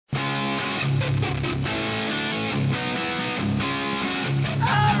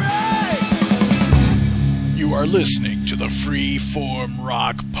are listening to the Freeform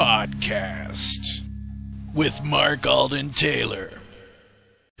Rock Podcast with Mark Alden Taylor.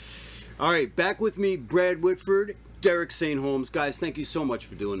 All right, back with me, Brad Whitford, Derek St. Holmes. Guys, thank you so much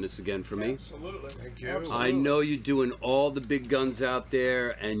for doing this again for me. Absolutely. Thank you. Absolutely. I know you're doing all the big guns out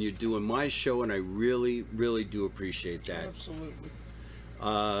there, and you're doing my show, and I really, really do appreciate that. Absolutely.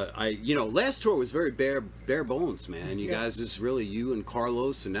 Last tour was very bare bones, man. You guys just really, you and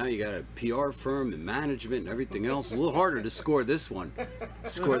Carlos, and now you got a PR firm and management and everything else. A little harder to score this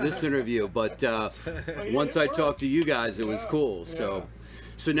interview, but once I talked to you guys, it was cool. So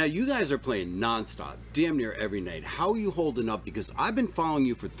now you guys are playing nonstop, damn near every night. How are you holding up? Because I've been following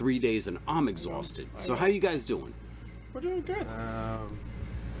you for 3 days and I'm exhausted. So how you guys doing? We're doing good.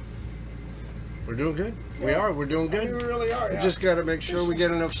 We're doing good. We're doing good. We really are. We just got to make sure we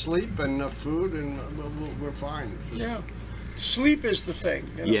get enough sleep and enough food, and we're fine. Yeah. Sleep is the thing.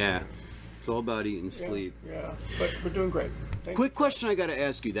 You know? Yeah. It's all about eating sleep. Yeah. But we're doing great. Quick question I got to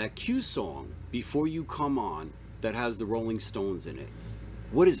ask you. That Q song, Before You Come On, that has the Rolling Stones in it.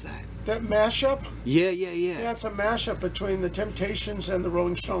 What is that? That mashup? Yeah. Yeah, it's a mashup between the Temptations and the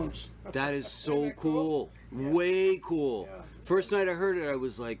Rolling Stones. That is so cool. Way cool. Yeah. First night I heard it, I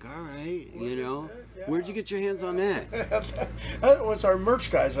was like, all right, Where'd you get your hands on that? That was our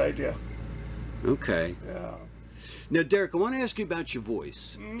merch guy's idea. Okay. Yeah. Now, Derek, I want to ask you about your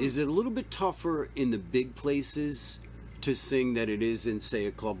voice. Is it a little bit tougher in the big places to sing than it is in, say,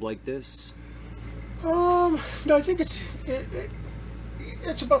 a club like this? No, I think it's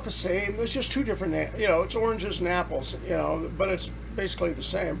about the same. There's just two different, it's oranges and apples, but it's basically the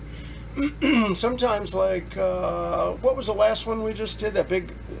same. Sometimes, like, what was the last one we just did? That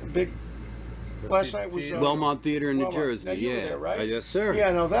big last night was Wellmont Theater in New Jersey. You were there, right? Yes, sir.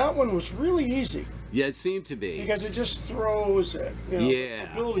 Yeah, no, that one was really easy. Yeah, it seemed to be because it just throws it, the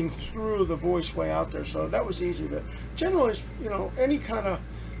building through the voice way out there. So that was easy. But generally, any kind of,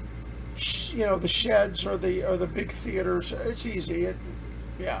 the sheds or the big theaters, it's easy. I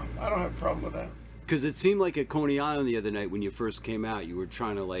don't have a problem with that. Because it seemed like at Coney Island the other night when you first came out, you were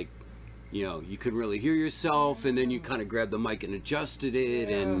trying to you couldn't really hear yourself, and then you kind of grabbed the mic and adjusted it,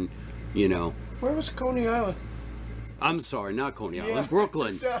 and Where was Coney Island? I'm sorry, not Coney Island,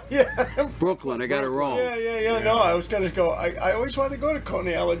 Brooklyn. Yeah. Brooklyn, I got it wrong. Yeah. No, I was gonna go. I always wanted to go to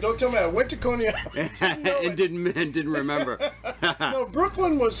Coney Island. Don't tell me I went to Coney Island. and didn't remember. No,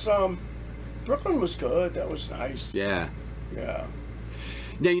 Brooklyn was good. That was nice. Yeah. Yeah.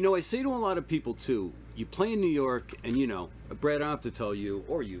 Now, I say to a lot of people too, you play in New York, and Brad, I don't have to tell you,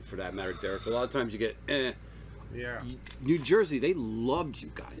 or you for that matter, Derek, a lot of times you get, Yeah. New Jersey, they loved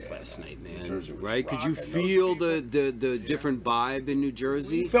you guys last night, man. Right? Could you rocking. feel the different vibe in New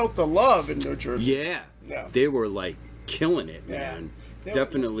Jersey? We felt the love in New Jersey. Yeah. They were like killing it, man.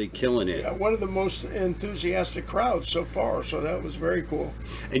 Definitely killing it. Yeah, one of the most enthusiastic crowds so far, so that was very cool.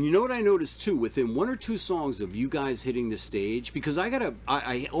 And you know what I noticed too, within one or two songs of you guys hitting the stage, because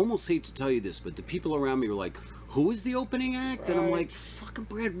I almost hate to tell you this, but the people around me were like, who is the opening act? And I'm like, fucking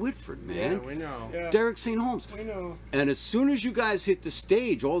Brad Whitford, man. Yeah, we know. Yeah. Derek St. Holmes. We know. And as soon as you guys hit the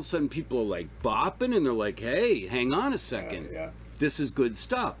stage, all of a sudden people are like bopping, and they're like, hey, hang on a second. Yeah. This is good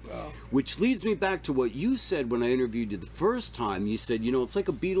stuff. Wow. Which leads me back to what you said when I interviewed you the first time. You said, it's like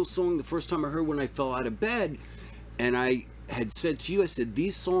a Beatles song the first time I heard when I fell out of bed. And I had said to you, I said,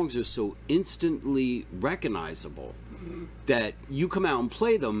 these songs are so instantly recognizable that you come out and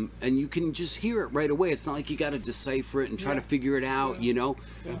play them and you can just hear it right away. It's not like you got to decipher it and try to figure it out,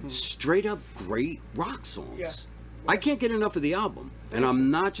 Straight up great rock songs. Yeah. I can't get enough of the album, and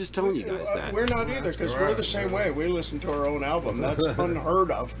I'm not just telling you guys that. We're not either, because we're the same way. We listen to our own album. That's unheard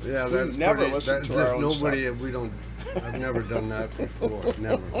of. Yeah, that's never listened to our own stuff. I've never done that before.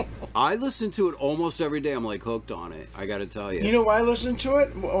 Never. I listen to it almost every day. I'm like hooked on it. I got to tell you. You know why I listen to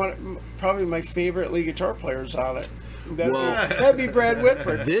it? Probably my favorite lead guitar player's on it. That'd be Brad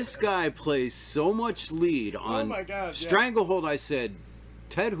Whitford. This guy plays so much lead on Stranglehold. I said,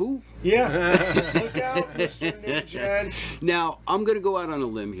 Ted who? Yeah. Look out, Mr. Nugent. Now, I'm going to go out on a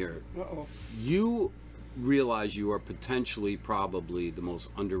limb here. Uh-oh. You realize you are potentially probably the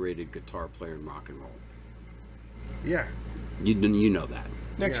most underrated guitar player in rock and roll. Yeah. You know that.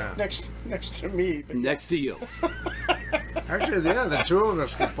 Next to me. Next to you. Actually, the two of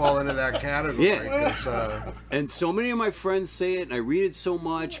us could fall into that category. Yeah. And so many of my friends say it, and I read it so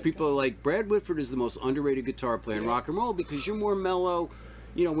much. People are like, Brad Whitford is the most underrated guitar player in rock and roll because you're more mellow.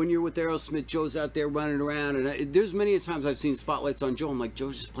 you know, when you're with Aerosmith, Joe's out there running around, and there's many times I've seen spotlights on Joe. I'm like,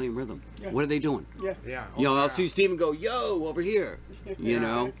 Joe's just playing rhythm. Yeah. What are they doing? Yeah. Yeah. You know, Oh, I'll yeah. see Steven go, yo, over here. You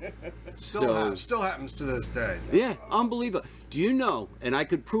know? Still happens to this day. Yeah, unbelievable. Do you know, and I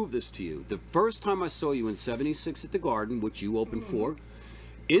could prove this to you, the first time I saw you in 76 at the Garden, which you opened for,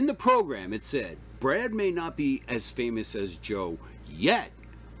 in the program it said, Brad may not be as famous as Joe yet,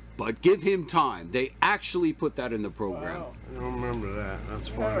 but give him time. They actually put that in the program. Wow. I don't remember that. That's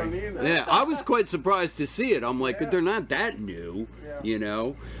I don't funny. either. Yeah, I was quite surprised to see it. I'm like, Yeah. they're not that new, Yeah. you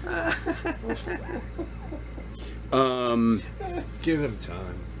know? Give him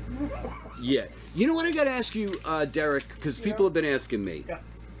time. Yeah. You know what I got to ask you, Derek, because people have been asking me. Yeah.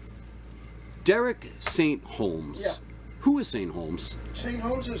 Derek St. Holmes. Yeah. Who is St. Holmes? St.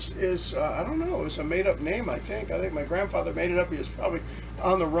 Holmes is I don't know, it's a made-up name, I think. I think my grandfather made it up. He was probably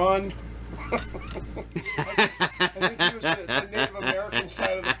on the run. I think he was the Native American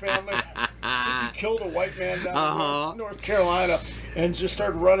side of the family. I think he killed a white man down in North Carolina and just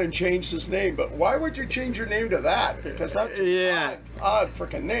started running, changed his name. But why would you change your name to that? Because that's an odd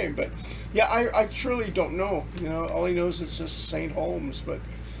freaking name. But yeah, I truly don't know. You know, all he knows is just St. Holmes. But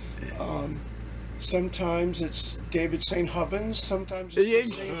sometimes it's David St. Hubbins. Sometimes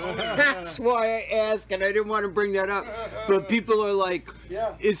it's St. Holmes. That's why I asked, and I didn't want to bring that up. But people are like,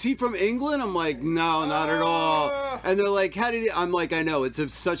 Yeah. is he from England? I'm like, no, not at all. And they're like, how did he? I'm like, I know, it's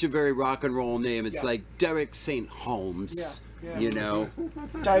such a very rock and roll name. It's Yeah. like Derek St. Holmes, Yeah, yeah. you know?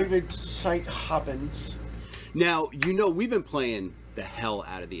 David St. Hubbins. Now, you know, we've been playing the hell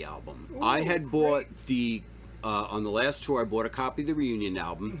out of the album. I had bought the, on the last tour, I bought a copy of the Reunion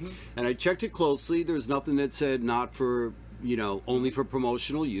album, and I checked it closely. There was nothing that said not for, you know, only for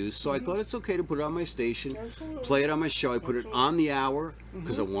promotional use. So I thought it's okay to put it on my station, Absolutely. play it on my show. I put it on the hour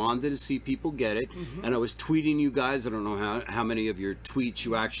because I wanted to see people get it. And I was tweeting you guys. I don't know how many of your tweets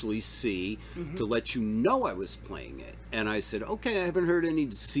you actually see to let you know I was playing it. And I said, okay, I haven't heard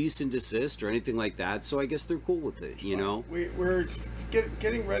any cease and desist or anything like that. So I guess they're cool with it, you know? We're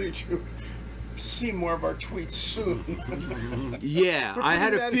getting ready to see more of our tweets soon. Yeah, I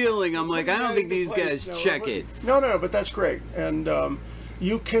had a feeling. I'm like, I don't think these guys check it. No, but that's great. And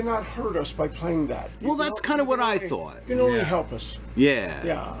you cannot hurt us by playing that. Well, that's kind of what I thought. You can only Yeah. help us. Yeah.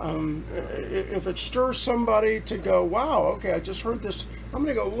 Yeah. If it stirs somebody to go, wow, okay, I just heard this. I'm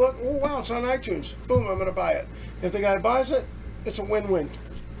going to go look. Oh, wow, it's on iTunes. Boom, I'm going to buy it. If the guy buys it, it's a win-win.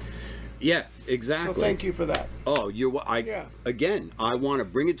 Yeah, exactly. So thank you for that. Oh, Yeah. Again, I want to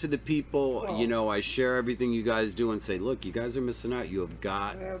bring it to the people. Well- You know, I share everything you guys do and say, look, you guys are missing out. You have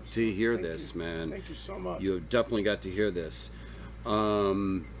got to Absolutely. hear Thank this, you. man. Thank you so much. You have definitely got to hear this.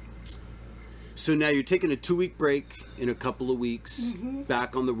 So now you're taking a 2-week break in a couple of weeks,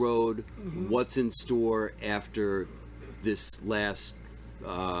 back on the road. What's in store after this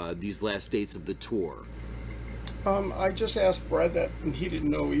these last dates of the tour? I just asked Brad that, and he didn't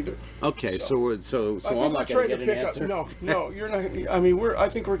know either. Okay, so I'm not going to get an answer. No, you're not. I mean, I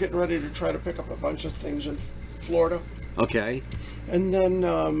think we're getting ready to try to pick up a bunch of things in Florida, Okay. and then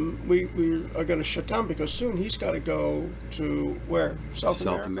we are going to shut down because soon he's got to go to where South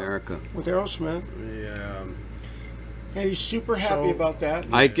America. with Aerosmith, Yeah. and he's super happy So- about that.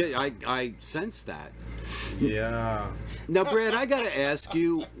 I sense that. Yeah. Now, Brad, I got to ask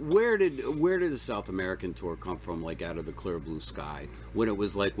you, where did the South American tour come from? Like out of the clear blue sky, when it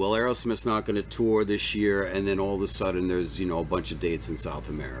was like, well, Aerosmith's not going to tour this year, and then all of a sudden there's a bunch of dates in South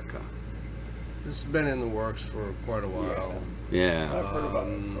America. This has been in the works for quite a while. Yeah. I've heard about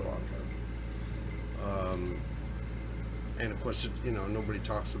it for a long time. And of course, nobody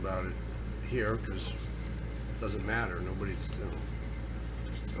talks about it here because it doesn't matter. Nobody's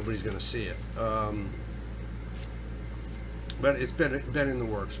going to see it. But it's been in the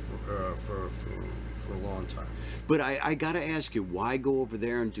works for a long time. But I got to ask you, why go over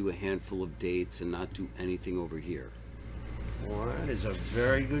there and do a handful of dates and not do anything over here? Well, that is a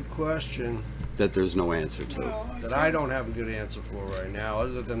very good question That there's no answer to. that I don't have a good answer for right now,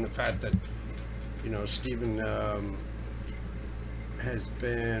 other than the fact that Stephen has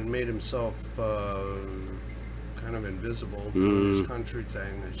made himself kind of invisible doing his country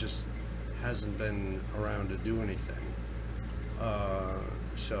thing. It just hasn't been around to do anything.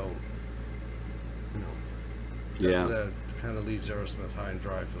 Yeah. That kind of leaves Aerosmith high and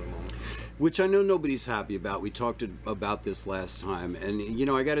dry for the moment. Which I know nobody's happy about. We talked about this last time, and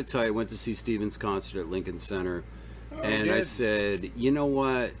I got to tell you, I went to see Steven's concert at Lincoln Center, and I did? said, you know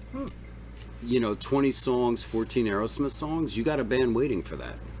what? 20 songs, 14 Aerosmith songs. You got a band waiting for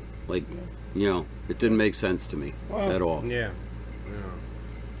that. Like, it didn't make sense to me at all. Yeah.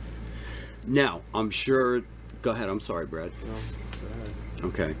 Now, I'm sure. Go ahead. I'm sorry, Brad.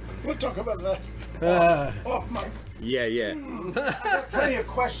 Okay. We'll talk about that off mic. Yeah, yeah. I got plenty of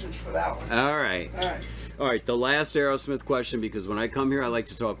questions for that one. All right. All right. All right, the last Aerosmith question, because when I come here, I like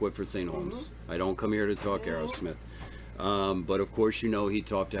to talk Whitford St. Holmes. I don't come here to talk Aerosmith. But of course, you know, he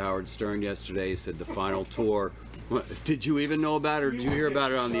talked to Howard Stern yesterday. He said the final tour. Did you even know about it, or did you hear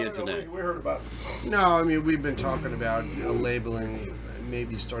about it on the internet? We heard about it. No, I mean, we've been talking about labeling,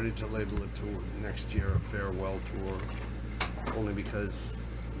 maybe starting to label a tour next year, a farewell tour, only because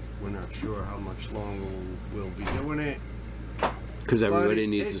we're not sure how much longer we'll be doing it. Because everybody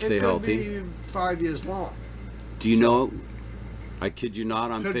needs to stay healthy. It could be 5 years long. Do you know? I kid you not,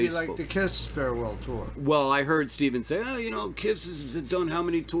 on Could Facebook. be like the Kiss farewell tour. Well, I heard Steven say, oh, you know, Kiss has done how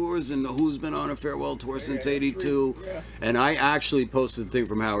many tours, and who's been on a farewell tour since '82? Yeah. And I actually posted the thing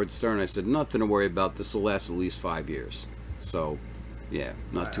from Howard Stern. I said, nothing to worry about. This will last at least 5 years. So, yeah,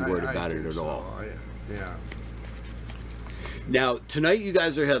 not too worried about it at all. Yeah. Now, tonight you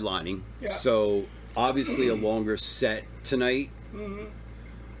guys are headlining. Yeah. So, obviously a longer set tonight.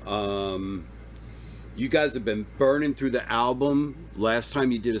 You guys have been burning through the album. Last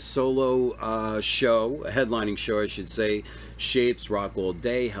time you did a solo show, a headlining show, I should say. Shapes, Rock All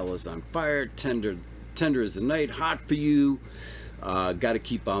Day, Hell Is On Fire, Tender As the Night, Hot For You, Gotta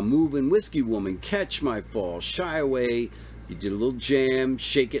Keep On Moving, Whiskey Woman, Catch My Fall, Shy Away. You did a little jam,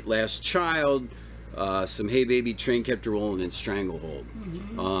 Shake It, Last Child, some Hey Baby, Train Kept a Rolling, and Stranglehold.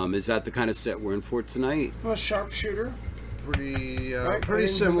 Is that the kind of set we're in for tonight? A Sharpshooter. Pretty Right,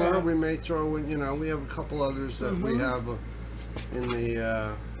 similar. that. We may throw in, we have a couple others that we have in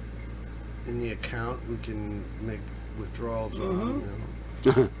the account. We can make withdrawals on.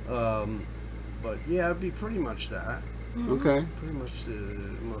 But yeah, it'd be pretty much that. Okay. Pretty much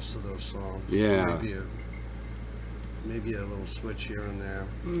most of those songs. Yeah. Maybe a little switch here and there.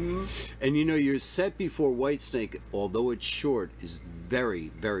 And you know, your set before Whitesnake, although it's short, is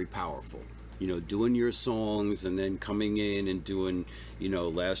very, very powerful. You know, doing your songs and then coming in and doing,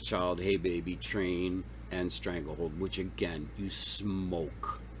 Last Child, Hey Baby, Train, and Stranglehold, which again, you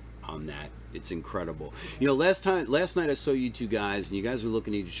smoke on that. It's incredible. Last night I saw you two guys, and you guys were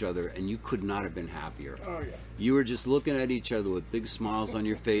looking at each other, and you could not have been happier. Oh, yeah. You were just looking at each other with big smiles on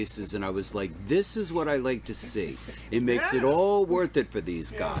your faces, and I was like, this is what I like to see. It makes it all worth it for these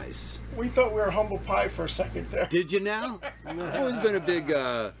guys. We thought we were Humble Pie for a second there. Did you now? I've always been a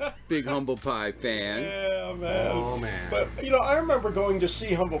big Humble Pie fan. Yeah, man. Oh, man. But, I remember going to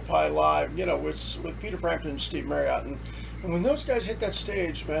see Humble Pie live, with Peter Frampton and Steve Marriott. And when those guys hit that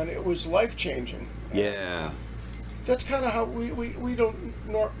stage, man, it was life-changing. Yeah. That's kind of how we don't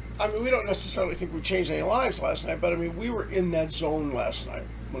necessarily think we changed any lives last night, but we were in that zone last night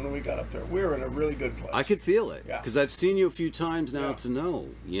when we got up there. We were in a really good place. I could feel it, Yeah. because I've seen you a few times now to know,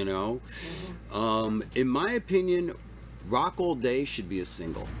 in my opinion, Rock All Day should be a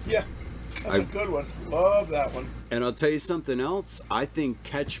single. Yeah, that's a good one. Love that one. And I'll tell you something else. I think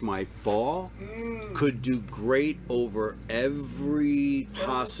Catch My Fall could do great over every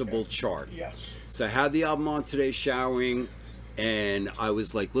possible chart. Yes. So I had the album on today showering, and I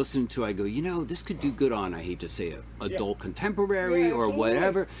was like listening to it, I go, this could do good on, I hate to say it, adult contemporary or absolutely.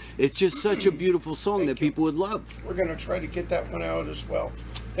 whatever. It's just such a beautiful song that people would love. We're going to try to get that one out as well.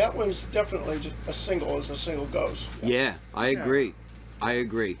 That one's definitely just a single as a single goes. Yeah, I agree.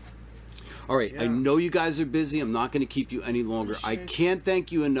 All right, I know you guys are busy. I'm not going to keep you any longer. I can't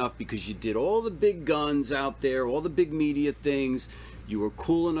thank you enough because you did all the big guns out there, all the big media things. You were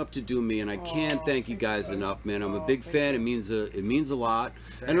cool enough to do me, and I can't thank you guys enough, man. I'm a big fan. It means a lot,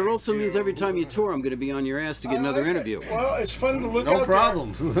 and it also means every time you tour, I'm going to be on your ass to get another interview. Well, it's fun to look No out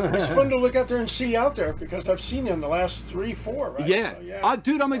problem. there. It's fun to look out there and see out there because I've seen you in the last 3, 4, right? Yeah. So,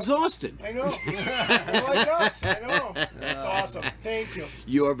 Dude, I'm exhausted. I know. You're like us. I know. That's awesome. Thank you.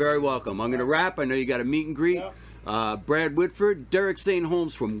 You are very welcome. I'm going to wrap. I know you got a meet and greet. Brad Whitford, Derek St.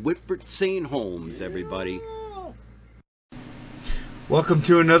 Holmes from Whitford St. Holmes, everybody. Welcome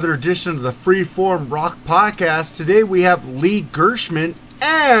to another edition of the Freeform Rock Podcast. Today we have Lee Gershman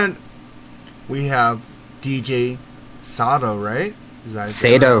and we have DJ Sato, right? Is that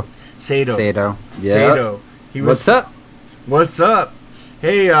Sato. Sato. Sato. Yeah. Sato. What's up? What's up?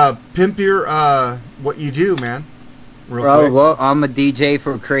 Hey, pimp your what you do, man. Real quick. Well, I'm a DJ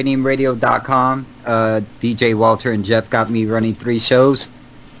for CraniumRadio.com. DJ Walter and Jeff got me running 3 shows.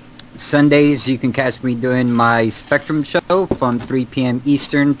 Sundays, you can catch me doing my Spectrum show from 3 p.m.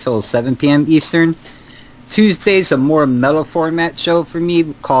 Eastern till 7 p.m. Eastern. Tuesdays, a more metal format show for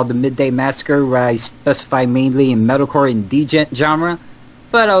me called the Midday Massacre, where I specify mainly in metalcore and djent genre,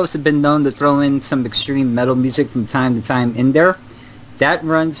 but I've also been known to throw in some extreme metal music from time to time in there. That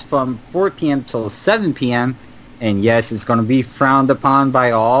runs from 4 p.m. till 7 p.m. And yes, it's going to be frowned upon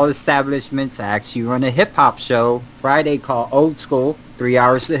by all establishments. I actually run a hip-hop show Friday called Old School, 3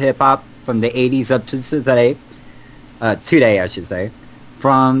 hours of hip-hop from the 80s up to today. Today, I should say.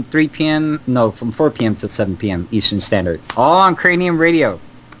 From 4 p.m. to 7 p.m. Eastern Standard. All on Cranium Radio.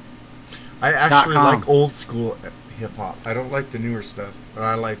 I actually like old school hip hop. I don't like the newer stuff, but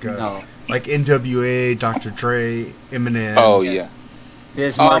I like like NWA, Dr. Dre, Eminem. Oh yeah.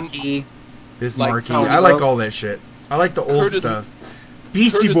 Biz Markie. Biz like Markie. Tony I like Blow. all that shit. I like the old Curtis- stuff.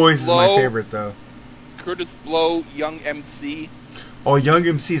 Beastie Curtis Boys is my Blow. favorite though. Curtis Blow, Young MC. Oh, Young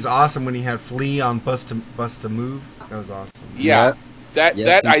MC's awesome when he had Flea on Bust a Move. That was awesome. Yeah. Yep. That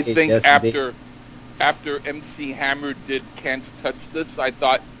Yes, I indeed. think Yes, indeed. after MC Hammer did Can't Touch This, I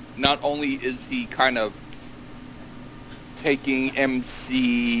thought not only is he kind of taking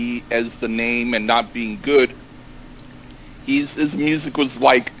MC as the name and not being good, his music was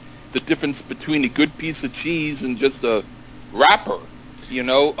like the difference between a good piece of cheese and just a rapper, you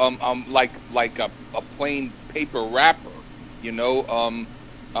know, like a plain paper rapper, you know,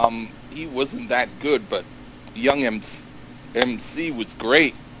 he wasn't that good, but Young MC was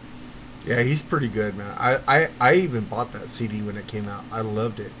great. Yeah, he's pretty good, man. I even bought that CD when it came out. I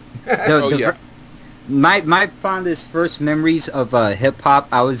loved it. Yeah. My fondest first memories of hip hop,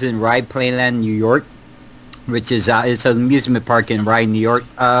 I was in Ride Playland, New York, which is it's an amusement park in Ride, New York.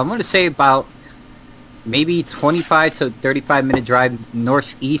 I want to say about maybe 25 to 35-minute drive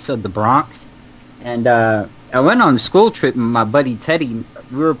northeast of the Bronx. And I went on a school trip with my buddy Teddy.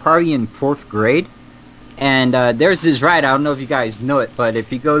 We were probably in 4th grade. And there's this ride, I don't know if you guys know it, but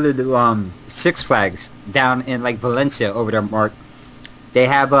if you go to the Six Flags down in like Valencia over there, Mark, they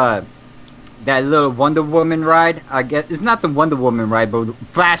have that little Wonder Woman ride. I guess it's not the Wonder Woman ride, but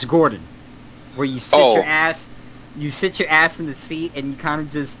Flash Gordon, where you sit your ass in the seat and you kind of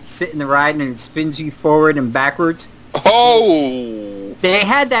just sit in the ride and it spins you forward and backwards. Oh, They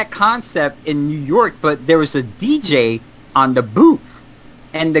had that concept in New York, but there was a DJ on the booth.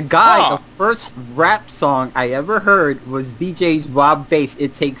 And the guy, the first rap song I ever heard was DJ's Bob Bass,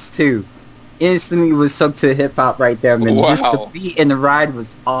 It Takes Two. Instantly was hooked to hip hop right there, man. Wow. Just the beat and the ride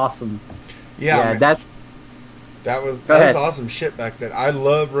was awesome. Yeah, man. that's That was ahead. awesome shit back then. I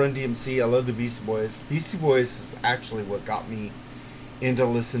love Run DMC. I love the Beastie Boys. Beastie Boys is actually what got me into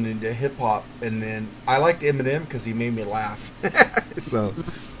listening to hip hop, and then I liked Eminem because he made me laugh. So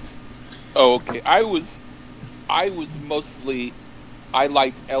okay. I was mostly. I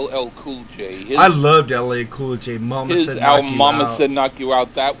liked LL Cool J. I loved LA Cool J. Mama His said album Knock You Mama Out. Said Knock You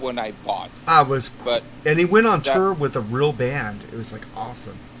Out, that one I bought. But And he went on that- tour with a real band. It was like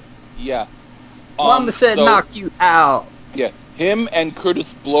awesome. yeah. Mama said so, knock you out. Yeah. Him and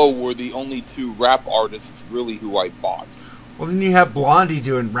Curtis Blow were the only two rap artists really who I bought. Well, then you have Blondie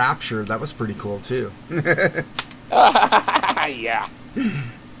doing Rapture. That was pretty cool too. Yeah.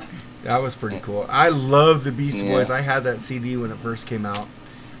 That was pretty cool. I love the Beastie Yeah. Boys. I had that CD when it first came out.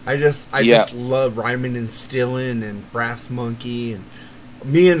 I just love Ryman and Stillin' and Brass Monkey, and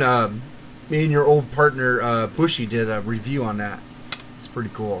me and your old partner Bushy did a review on that. It's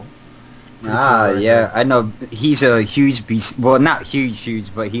pretty cool. Pretty cool right Yeah, there. I know. He's a huge beast. Well, not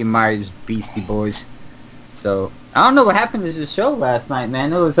huge, but he admires Beastie Boys. So I don't know what happened to the show last night,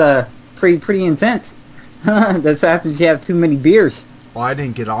 man. It was pretty intense. That's what happens. You have too many beers. Well, I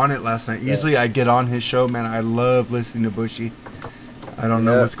didn't get on it last night. Usually I get on his show, man. I love listening to Bushy. I don't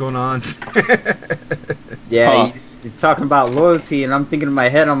know Yeah. what's going on. Yeah, Huh. he's talking about loyalty, and I'm thinking in my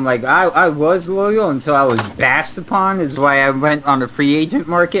head, I'm like, I was loyal until I was bashed upon. Is why I went on the free agent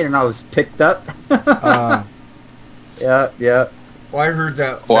market and I was picked up. Yeah. Well, I heard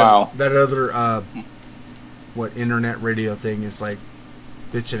that Wow. that other internet radio thing is like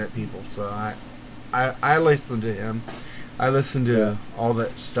bitching at people. So I listen to him. I listen to all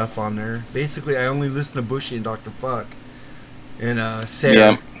that stuff on there. Basically, I only listen to Bushy and Dr. Fuck. And Sarah.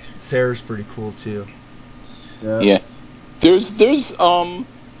 Yeah. Sarah's pretty cool too. Yeah. There's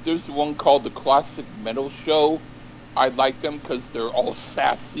one called the Classic Metal Show. I like them because they're all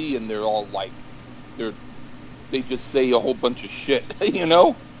sassy and they're all like they just say a whole bunch of shit, you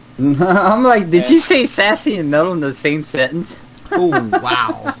know? I'm like, did you say sassy and metal in the same sentence? Oh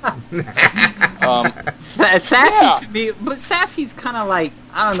wow. Sassy Yeah. to me, but sassy's kind of like,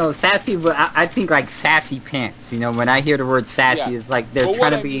 I don't know, sassy, but I think like sassy pants. You know, when I hear the word sassy, Yeah. it's like they're But trying what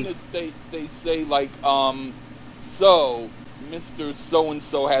to I be. mean is they say like, so Mr.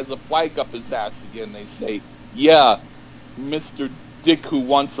 So-and-so has a flag up his ass again. They say, yeah, Mr. Dick who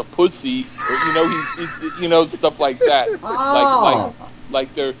wants a pussy, or, you know, he's you know, stuff like that. Oh.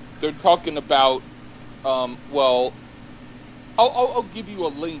 Like they're talking about, well, I'll give you a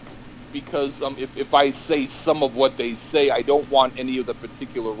link because if I say some of what they say, I don't want any of the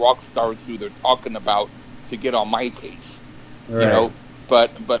particular rock stars who they're talking about to get on my case. Right. You know,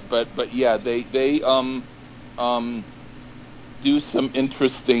 but yeah, they do some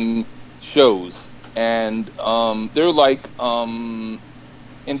interesting shows, and they're like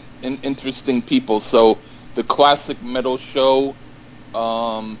interesting people. So the Classic Metal Show,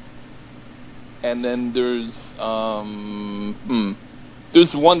 and then there's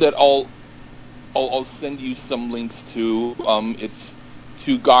one that I'll send you some links to. It's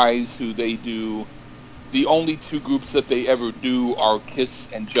two guys who they do. The only two groups that they ever do are Kiss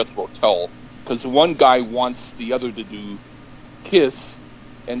and Jethro Tull, because one guy wants the other to do Kiss,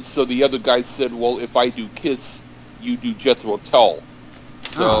 and so the other guy said, "Well, if I do Kiss, you do Jethro Tull."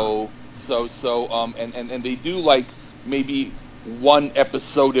 So and they do like maybe one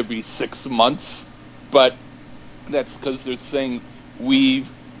episode every 6 months, but that's because they're saying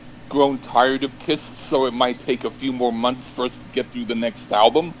we've grown tired of Kiss, so it might take a few more months for us to get through the next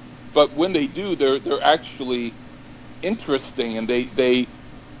album. But when they do, they're actually interesting, and they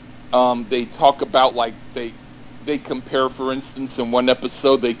talk about, like, they compare, for instance, in one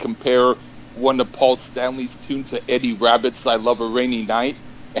episode they compare one of Paul Stanley's tunes to Eddie Rabbitt's "I Love a Rainy Night,"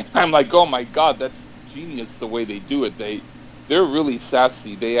 and I'm like, oh my God, that's genius the way they do it. They're really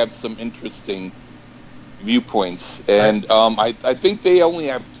sassy. They have some interesting viewpoints, and I think they only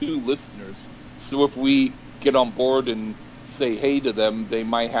have 2 listeners. So if we get on board and say hey to them, they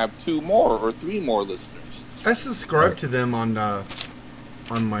might have 2 more or 3 more listeners. I subscribe to them on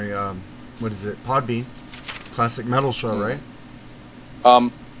my what is it, Podbean, Classic Metal Show, right?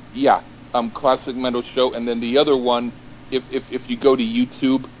 Yeah, Classic Metal Show, and then the other one, if you go to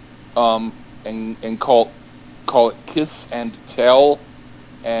YouTube, and call it Kiss and Tell,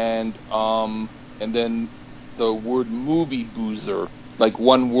 and then the word Movie Boozer, like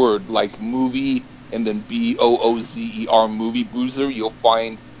one word, like movie, and then BOOZER, Movie Boozer. You'll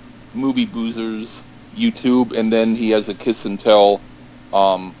find Movie Boozer's YouTube, and then he has a Kiss and Tell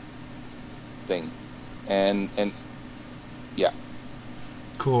thing, and yeah,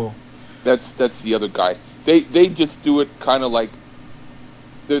 cool. That's the other guy. They just do it kind of like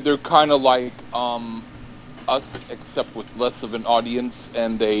they're kind of like us, except with less of an audience,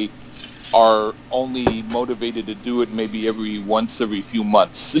 and they are only motivated to do it maybe every few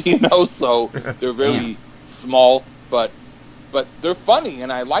months, you know. So they're very small, but they're funny,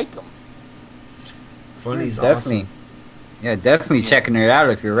 and I like them. Funny's definitely awesome. Yeah, definitely checking it out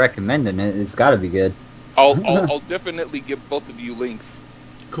if you're recommending it. It's got to be good. I'll definitely give both of you links.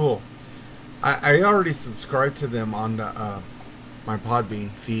 Cool. I already subscribed to them on the my Podbean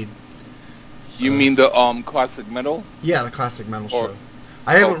feed. You mean the Classic Metal? Yeah, the Classic Metal Show.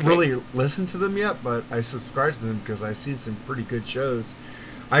 I haven't really listened to them yet, but I subscribed to them because I've seen some pretty good shows.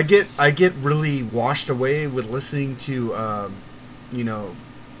 I get really washed away with listening to you know,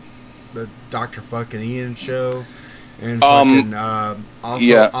 the Dr. Fucking Ian show, and fucking,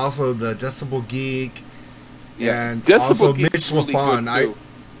 also the Decibel Geek, and Decibel also Geek's Mitch really LaFon.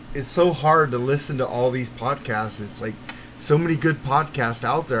 It's so hard to listen to all these podcasts. It's like so many good podcasts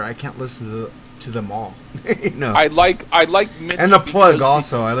out there. I can't listen to them all. You know. I like Mitch, and the Plug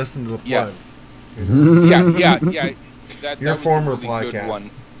also. I listen to the Plug. Yeah. Your that former was a really podcast. Good one.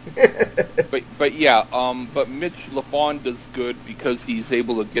 but Mitch LaFon does good because he's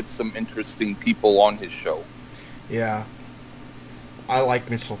able to get some interesting people on his show. Yeah. I like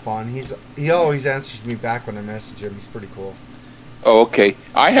Mitch LaFon. He always answers me back when I message him. He's pretty cool. Oh, okay.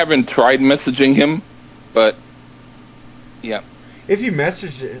 I haven't tried messaging him, but yeah. If you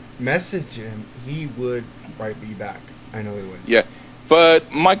message him, he would write me back. I know he would. Yeah.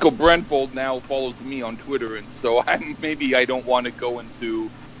 But Michael Brentfold now follows me on Twitter, and so I don't want to go into,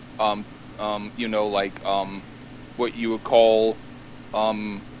 you know, like what you would call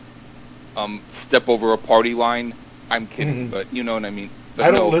step over a party line. I'm kidding, but you know what I mean. But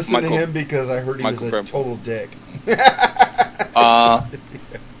I don't listen to him because I heard he was a total dick.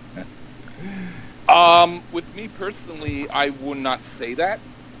 With me personally, I would not say that,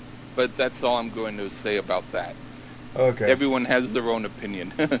 but that's all I'm going to say about that. Okay. Everyone has their own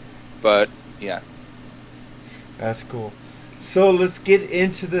opinion, but yeah. That's cool. So let's get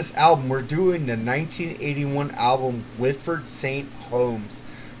into this album. We're doing the 1981 album Whitford St. Holmes,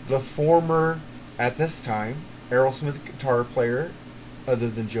 the former, at this time, Aerosmith guitar player, other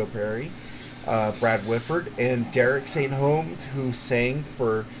than Joe Perry, Brad Whitford, and Derek St. Holmes, who sang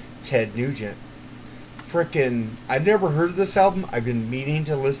for Ted Nugent. Frickin', I'd never heard of this album. I've been meaning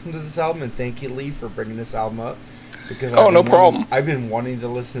to listen to this album, and thank you, Lee, for bringing this album up. Because no problem. I've been wanting to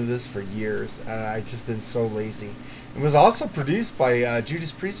listen to this for years, and I've just been so lazy. It was also produced by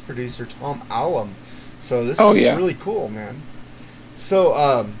Judas Priest producer Tom Allom. So this Oh, is yeah. really cool, man.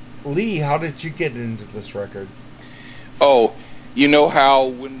 So, Lee, how did you get into this record? Oh, you know how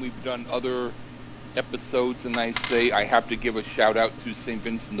when we've done other episodes and I say I have to give a shout out to St.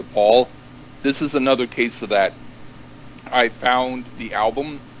 Vincent de Paul? This is another case of that. I found the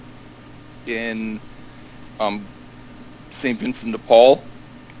album in St. Vincent de Paul,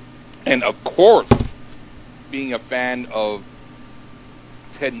 and of course, being a fan of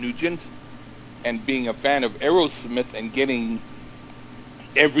Ted Nugent and being a fan of Aerosmith and getting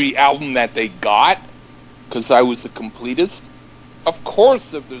every album that they got, because I was a completist, of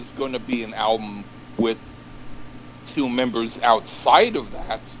course if there's going to be an album with two members outside of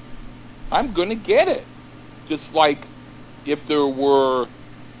that, I'm going to get it. Just like if there were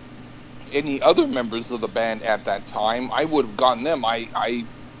any other members of the band at that time, I would have gotten them. I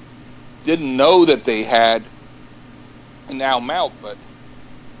didn't know that they had an album out, but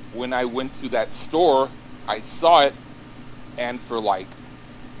when I went to that store, I saw it, and for like,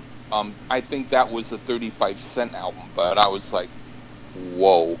 I think that was a 35-cent album, but I was like,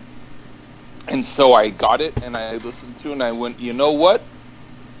 whoa. And so I got it, and I listened to it, and I went, you know what?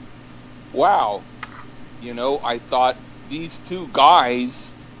 Wow. You know, I thought these two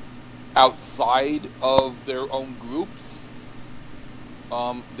guys outside of their own groups,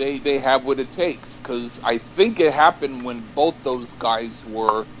 they have what it takes, because I think it happened when both those guys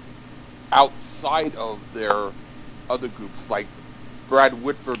were outside of their other groups. Like Brad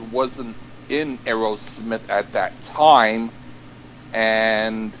Whitford wasn't in Aerosmith at that time,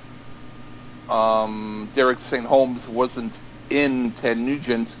 and Derek St. Holmes wasn't in Ted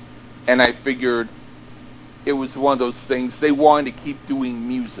Nugent, and I figured it was one of those things, they wanted to keep doing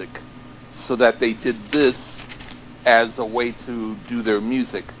music, so that they did this as a way to do their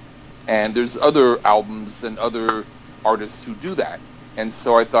music. And there's other albums and other artists who do that. And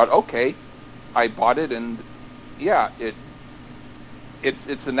so I thought, okay, I bought it, and yeah,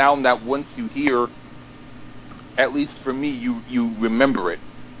 it's an album that once you hear, at least for me, you remember it.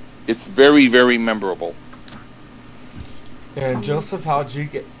 It's very, very memorable. And Joseph, how did you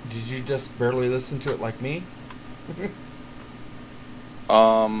get? Did you just barely listen to it like me?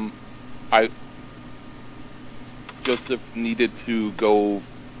 Joseph needed to go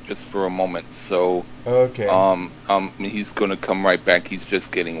just for a moment, so Okay. he's gonna come right back. He's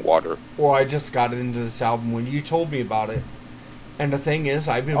just getting water. Well, I just got into this album when you told me about it. And the thing is,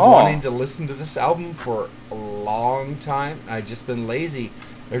 I've been wanting to listen to this album for a long time. I've just been lazy.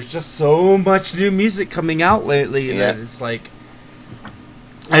 There's just so much new music coming out lately that it's like,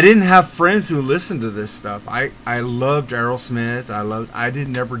 I didn't have friends who listened to this stuff. I loved Aerosmith. I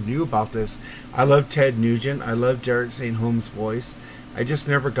never knew about this. I loved Ted Nugent. I loved Derek St. Holmes' voice. I just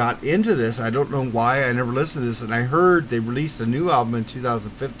never got into this. I don't know why I never listened to this. And I heard they released a new album in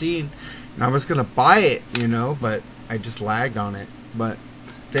 2015, and I was gonna buy it, but I just lagged on it. But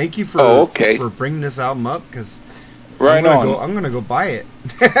thank you for bringing this album up, because I'm gonna go buy it.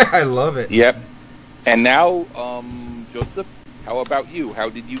 I love it. Yep. And now, Joseph, how about you? How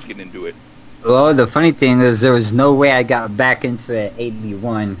did you get into it? Well, the funny thing is, there was no way I got back into it.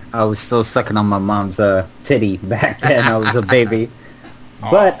 81. I was still sucking on my mom's titty back then. I was a baby.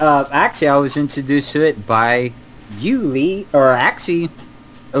 But actually, I was introduced to it by you, Lee. Or actually,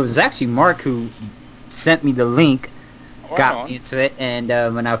 it was actually Mark who sent me the link, got me into it. And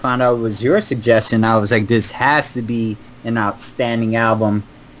when I found out it was your suggestion, I was like, this has to be an outstanding album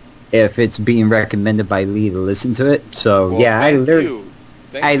if it's being recommended by Lee to listen to it. So, I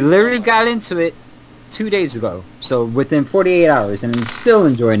literally got into it 2 days ago. So, within 48 hours, and I'm still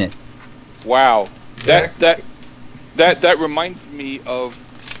enjoying it. Wow. That reminds me of,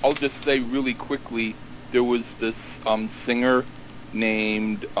 I'll just say really quickly, there was this singer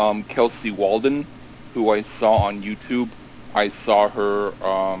named Kelsey Walden, who I saw on YouTube. I saw her,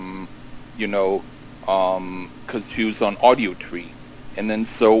 because she was on Audio Tree. And then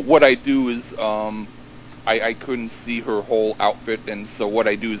so what I do is, I couldn't see her whole outfit, and so what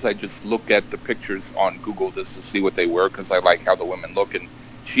I do is I just look at the pictures on Google just to see what they were, because I like how the women look, and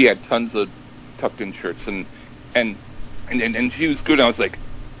she had tons of tucked-in shirts, and she was good. I was like,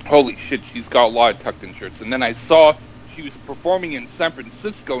 holy shit, she's got a lot of tucked-in shirts. And then I saw she was performing in San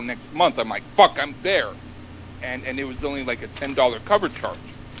Francisco next month. I'm like, fuck, I'm there. And it was only like a $10 cover charge.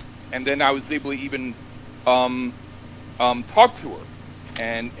 And then I was able to even talk to her.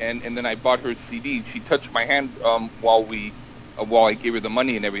 And then I bought her CD. She touched my hand while I gave her the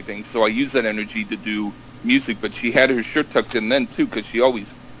money and everything. So I used that energy to do music. But she had her shirt tucked in then too, because she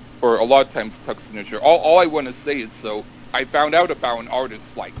always, or a lot of times, tucks in her shirt. All I want to say is, so I found out about an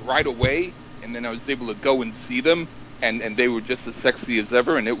artist like right away, and then I was able to go and see them. and they were just as sexy as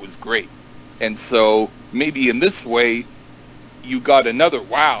ever, and it was great. And so maybe in this way, you got another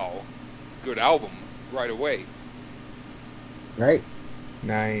good album right away. Right.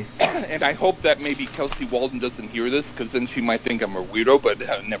 Nice. And I hope that maybe Kelsey Walden doesn't hear this, because then she might think I'm a weirdo, but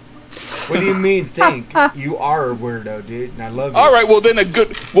never. What do you mean think? You are a weirdo, dude, and I love you. All right, well then a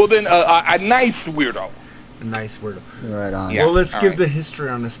nice weirdo. A nice weirdo. Right on. Yeah. Well, let's all give right. the history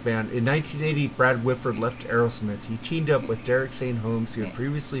on this band. In 1980, Brad Whitford left Aerosmith. He teamed up with Derek St. Holmes, who had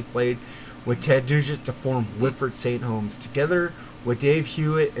previously played with Ted Nugent, to form Whitford St. Holmes. Together with Dave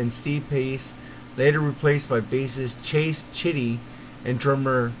Hewitt and Steve Pace, later replaced by bassist Chase Chitty and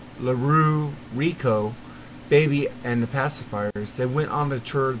drummer LaRue Rico, Baby, and the Pacifiers, they went on to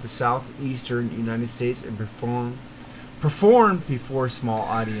tour the southeastern United States and performed before small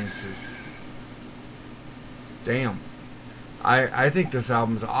audiences. Damn. I think this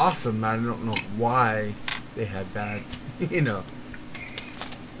album's awesome. I don't know why they had bad,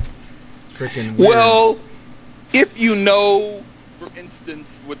 freaking weird. Well, if you know, for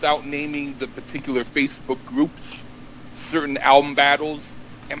instance, without naming the particular Facebook groups, certain album battles,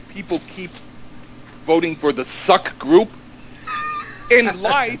 and people keep voting for the suck group, in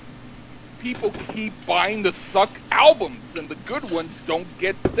life, people keep buying the suck albums, and the good ones don't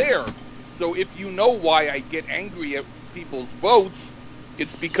get there. So if you know why I get angry at people's votes,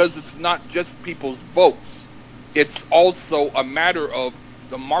 it's because it's not just people's votes. It's also a matter of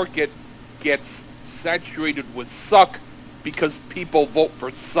the market gets saturated with suck because people vote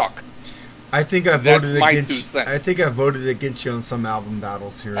for suck. I think I That's voted my 2 against. cents. I think I voted against you on some album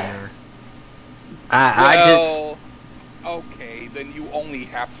battles here and there. Well, okay, then you only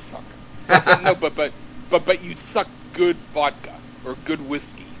have suck. No, but you suck good vodka or good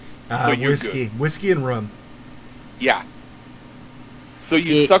whiskey. So you're Whiskey, good. whiskey and rum. Yeah. So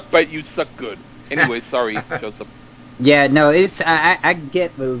you suck, but you suck good. Anyway, sorry, Joseph. Yeah, no, it's I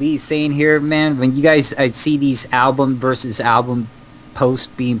get what Lee's saying here, man. When you guys see these album versus album posts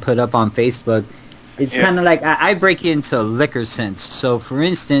being put up on Facebook, it's kind of like I break it into a liquor sense. So, for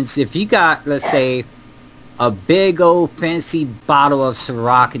instance, if you got, let's say, a big old fancy bottle of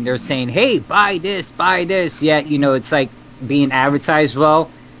Ciroc, and they're saying, "Hey, buy this," yet it's like being advertised well,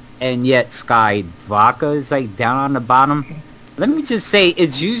 and yet Sky Vodka is like down on the bottom. Let me just say,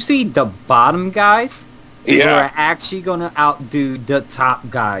 it's usually the bottom guys who are actually going to outdo the top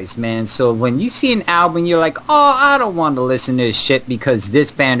guys, man. So when you see an album, you're like, oh, I don't want to listen to this shit because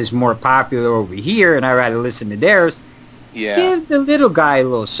this band is more popular over here, and I'd rather listen to theirs. Yeah. Give the little guy a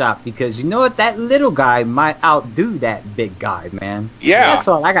little shot, because you know what? That little guy might outdo that big guy, man. Yeah. That's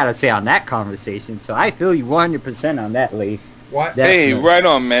all I got to say on that conversation. So I feel you 100% on that, Lee. What? Hey, right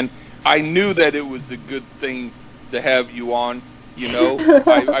on, man. I knew that it was a good thing to have you on.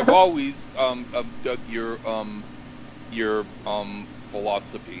 I've always dug your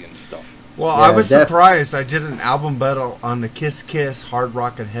philosophy and stuff. Well, Yeah, I was surprised. I did an album battle on the Kiss Kiss Hard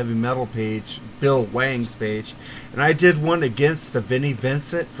Rock and Heavy Metal page, Bill Wang's page, and I did one against the Vinnie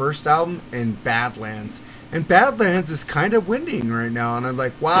Vincent first album and Badlands. And Badlands is kind of winning right now, and I'm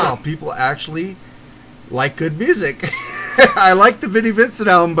like, wow, people actually like good music. I like the Vinnie Vincent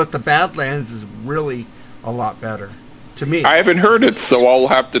album, but the Badlands is really a lot better. To me. I haven't heard it, so I'll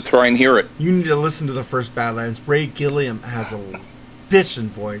have to try and hear it. You need to listen to the first Badlands. Ray Gilliam has a bitchin'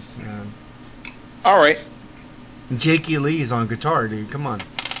 voice, man. All right. And Jakey Lee's on guitar, dude. Come on.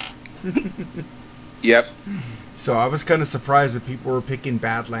 Yep. So I was kind of surprised that people were picking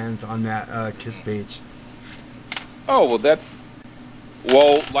Badlands on that Kiss page. Oh,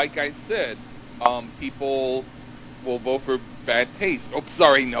 well, like I said, people will vote for bad taste. Oh,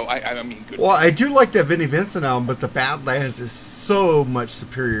 sorry, no, I mean good. Well, I do like that Vinnie Vincent album, but the Badlands is so much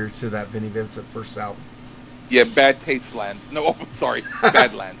superior to that Vinnie Vincent first album. Yeah, Bad Taste Lands. No, sorry,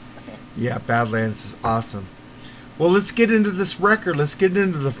 Badlands. Yeah, Badlands is awesome. Well, let's get into this record. Let's get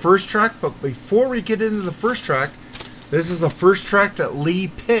into the first track. But before we get into the first track, this is the first track that Lee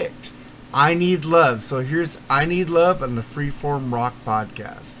picked. I Need Love. So here's I Need Love on the Freeform Rock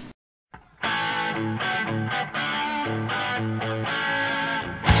Podcast.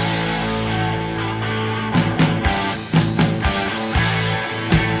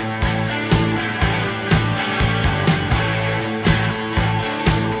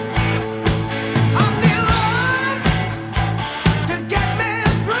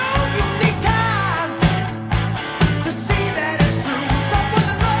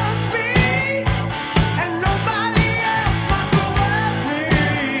 Nobody else microwaves me,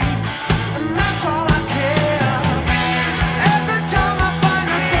 and that's all I care.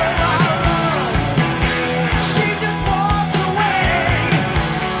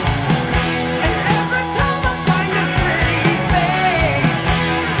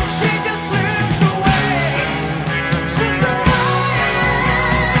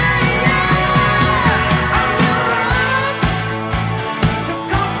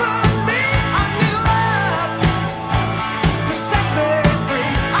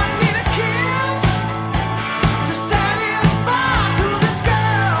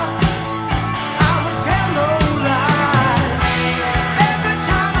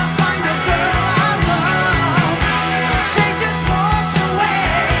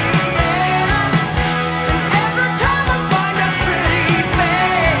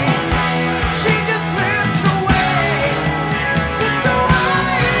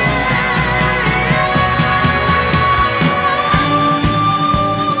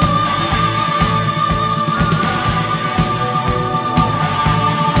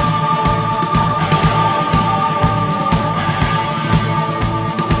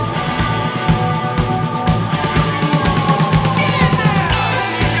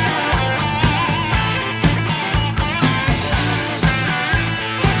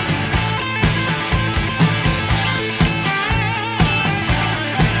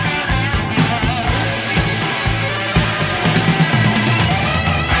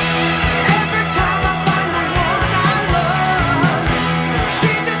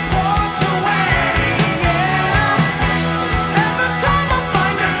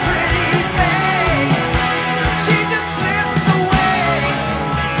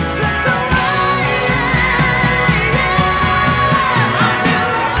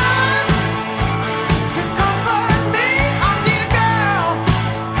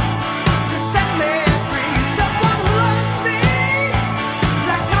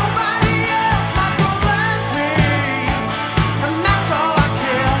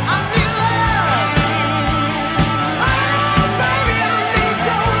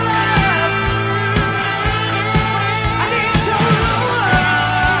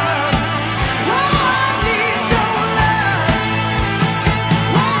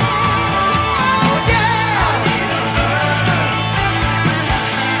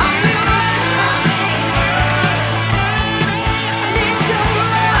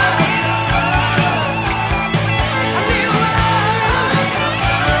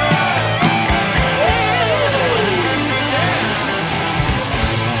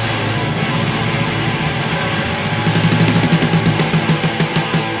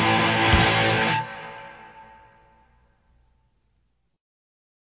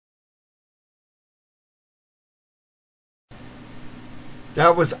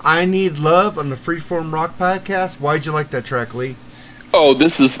 That was I Need Love on the Freeform Rock Podcast. Why'd you like that track, Lee? Oh,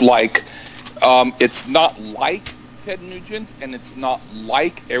 this is like, it's not like Ted Nugent, and it's not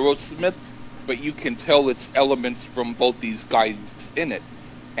like Aerosmith, but you can tell it's elements from both these guys in it.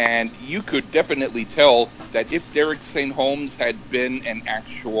 And you could definitely tell that if Derek St. Holmes had been an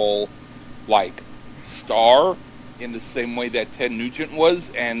actual, like, star in the same way that Ted Nugent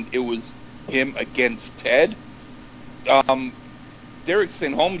was, and it was him against Ted, Derek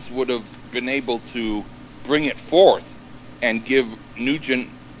St. Holmes would have been able to bring it forth and give Nugent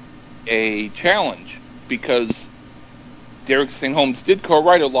a challenge, because Derek St. Holmes did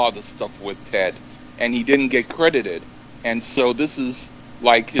co-write a lot of the stuff with Ted, and he didn't get credited. And so this is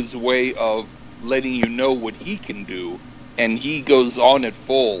like his way of letting you know what he can do, and he goes on it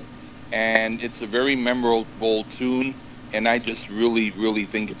full. And it's a very memorable tune, and I just really, really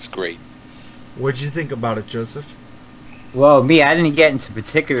think it's great. What'd you think about it, Joseph? Well, me, I didn't get into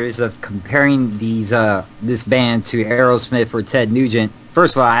particulars of comparing this band to Aerosmith or Ted Nugent.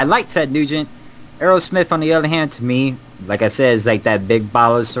 First of all, I like Ted Nugent. Aerosmith, on the other hand, to me, like I said, is like that big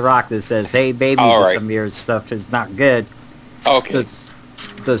bottle of Ciroc that says, "Hey, baby, some of your stuff is not good." Okay.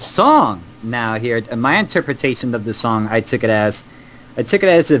 The song now here, my interpretation of the song, I took it as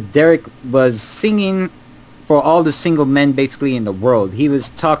if Derek was singing for all the single men basically in the world. He was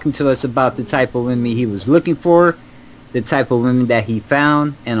talking to us about the type of women he was looking for, the type of women that he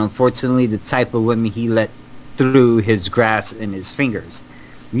found, and unfortunately the type of women he let through his grasp and his fingers.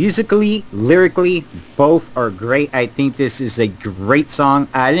 Musically, lyrically, both are great. I think this is a great song.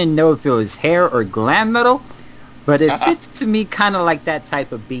 I didn't know if it was hair or glam metal, but it fits to me kind of like that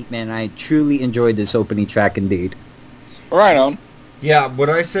type of beat, man. I truly enjoyed this opening track indeed. Right on. Yeah, what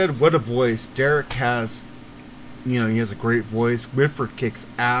I said, what a voice. Derek has, he has a great voice. Whitford kicks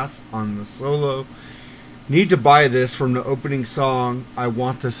ass on the solo. Need to buy this from the opening song. I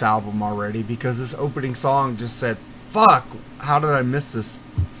want this album already, because this opening song just said, fuck, how did I miss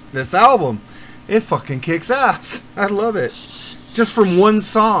this album? It fucking kicks ass. I love it. Just from one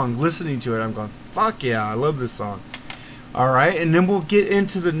song, listening to it, I'm going, fuck yeah, I love this song. Alright, and then we'll get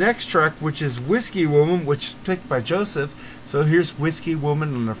into the next track, which is Whiskey Woman, which is picked by Joseph. So here's Whiskey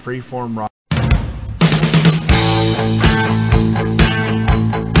Woman on the Freeform Rock.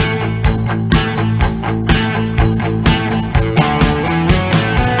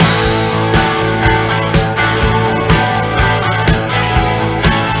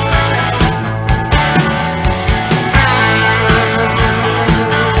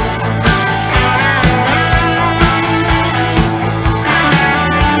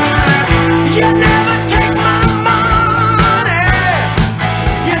 You never take my money.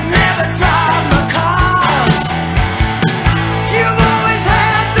 You never try.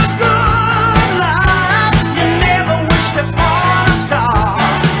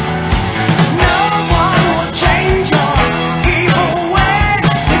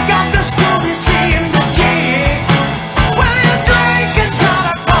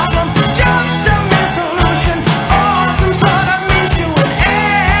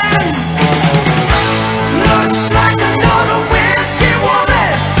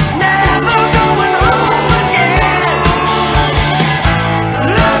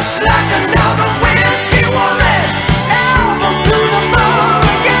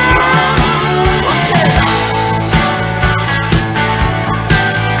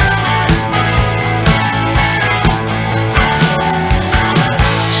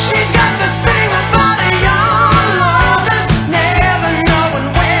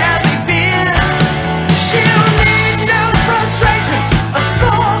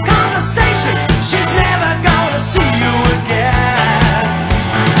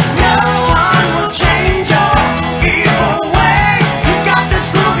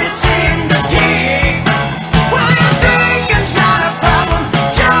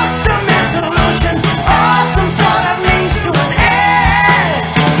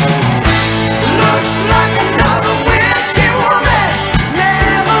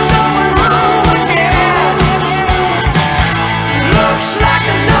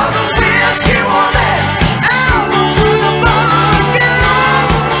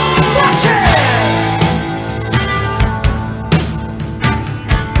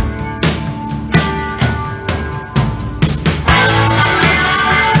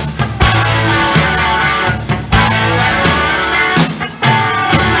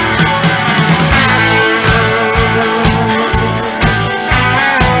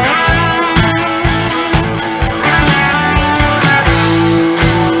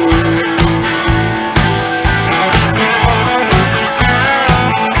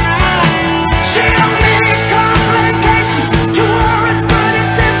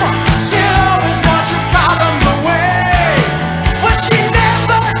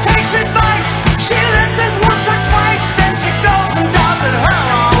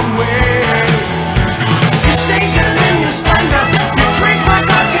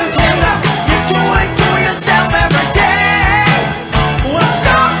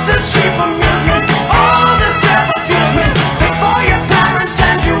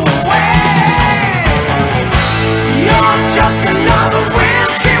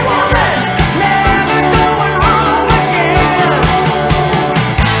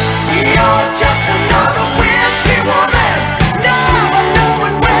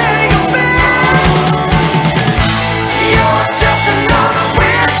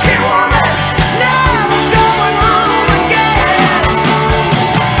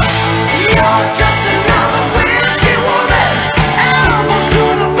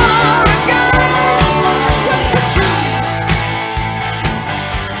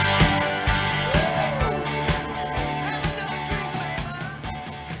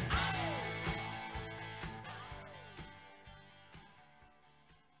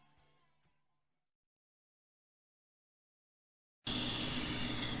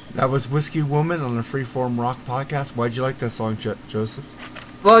 That was Whiskey Woman on the Freeform Rock Podcast. Why'd you like that song, Joseph?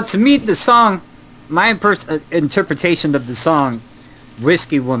 Well, to me, the song, my interpretation of the song,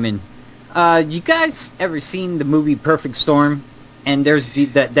 Whiskey Woman. You guys ever seen the movie Perfect Storm? And there's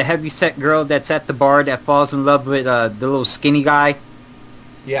the heavyset girl that's at the bar that falls in love with the little skinny guy.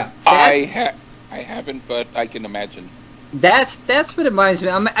 Yeah. I haven't, but I can imagine. That's what it reminds me.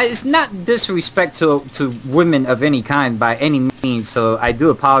 I mean, it's not disrespect to women of any kind by any means. So I do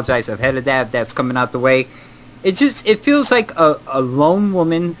apologize ahead of that if that's coming out the way. It feels like a lone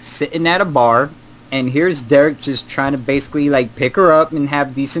woman sitting at a bar, and here's Derek just trying to basically like pick her up and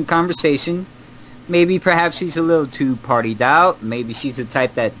have decent conversation. Maybe perhaps she's a little too partied out. Maybe she's the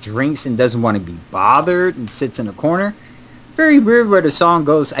type that drinks and doesn't want to be bothered and sits in a corner. Very weird where the song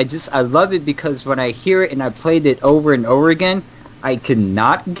goes. I love it because when I hear it and I played it over and over again, I could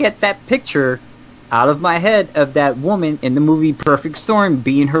not get that picture out of my head of that woman in the movie Perfect Storm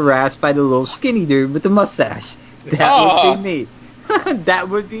being harassed by the little skinny dude with the mustache. That would be me. That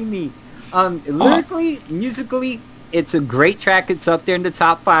would be me. Lyrically, musically, it's a great track. It's up there in the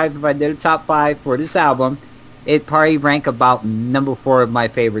top 5. If I did a top 5 for this album, it'd probably rank about number 4 of my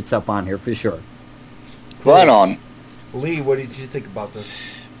favorites up on here for sure. Right on. Lee, what did you think about this?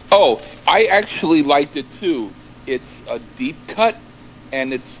 Oh, I actually liked it too. It's a deep cut,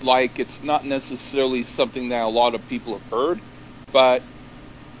 and it's not necessarily something that a lot of people have heard, but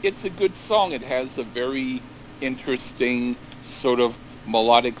it's a good song. It has a very interesting sort of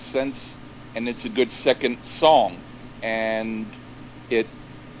melodic sense, and it's a good second song. And it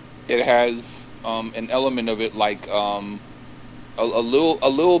has an element of it like a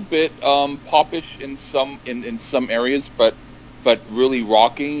little bit popish in some areas, but really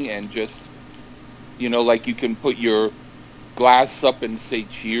rocking, and just, you know, like you can put your glass up and say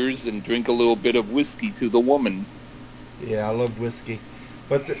cheers and drink a little bit of whiskey to the woman. Yeah, I love whiskey.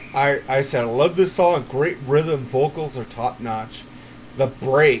 But I said I love this song. Great rhythm, vocals are top notch. The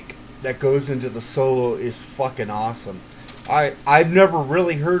break that goes into the solo is fucking awesome. I've never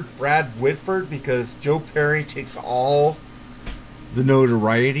really heard Brad Whitford because Joe Perry takes all the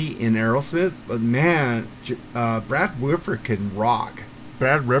notoriety in Aerosmith, but man, Brad Whitford can rock.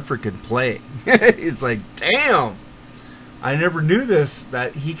 Brad Whitford can play. It's like, damn, I never knew this,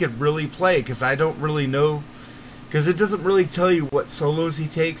 that he could really play, because I don't really know, because it doesn't really tell you what solos he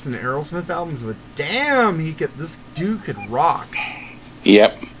takes in the Aerosmith albums, but damn, this dude could rock.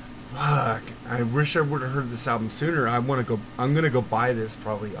 Yep. Fuck, I wish I would have heard this album sooner. I'm gonna go buy this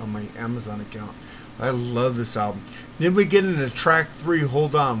probably on my Amazon account. I love this album. Then we get into track 3,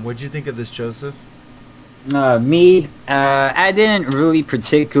 Hold On. What'd you think of this, Joseph? I didn't really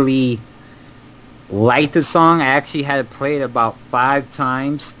particularly like the song. I actually had to play it about 5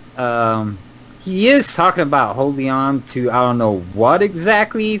 times. He is talking about holding on to, I don't know what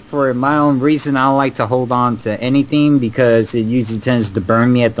exactly. For my own reason, I don't like to hold on to anything because it usually tends to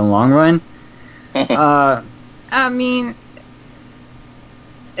burn me at the long run. I mean,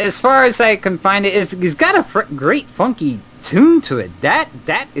 as far as I can find it, it's got a great funky tune to it. That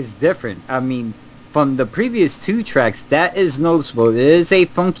is different. I mean, from the previous 2 tracks, that is noticeable. It is a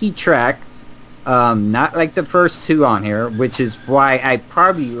funky track, not like the first 2 on here, which is why I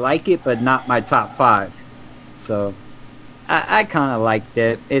probably like it, but not my top 5. So, I kind of liked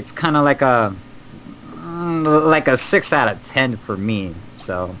it. It's kind of like a 6 out of 10 for me.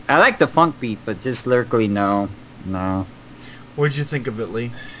 So, I like the funk beat, but just lyrically, no. What'd you think of it, Lee?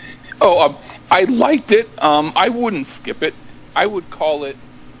 Oh, I liked it. I wouldn't skip it. I would call it,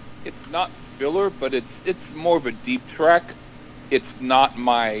 it's not filler, but it's more of a deep track. It's not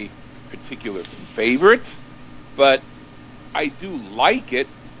my particular favorite, but I do like it,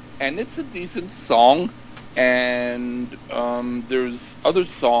 and it's a decent song. And there's other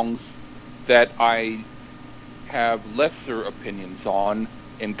songs that I have lesser opinions on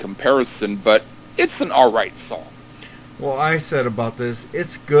in comparison, but it's an alright song. Well, I said about this,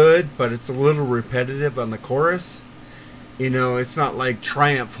 it's good, but it's a little repetitive on the chorus. You know, it's not like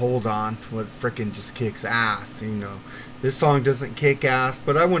Triumph Hold On, what frickin' just kicks ass, you know. This song doesn't kick ass,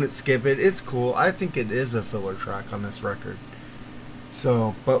 but I wouldn't skip it. It's cool. I think it is a filler track on this record.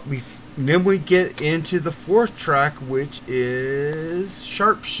 So, but then we get into the 4th track, which is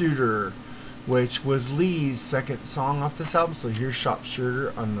Sharpshooter, which was Lee's 2nd song off this album. So here's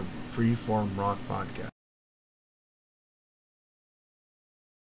Sharpshooter on the Freeform Rock Podcast.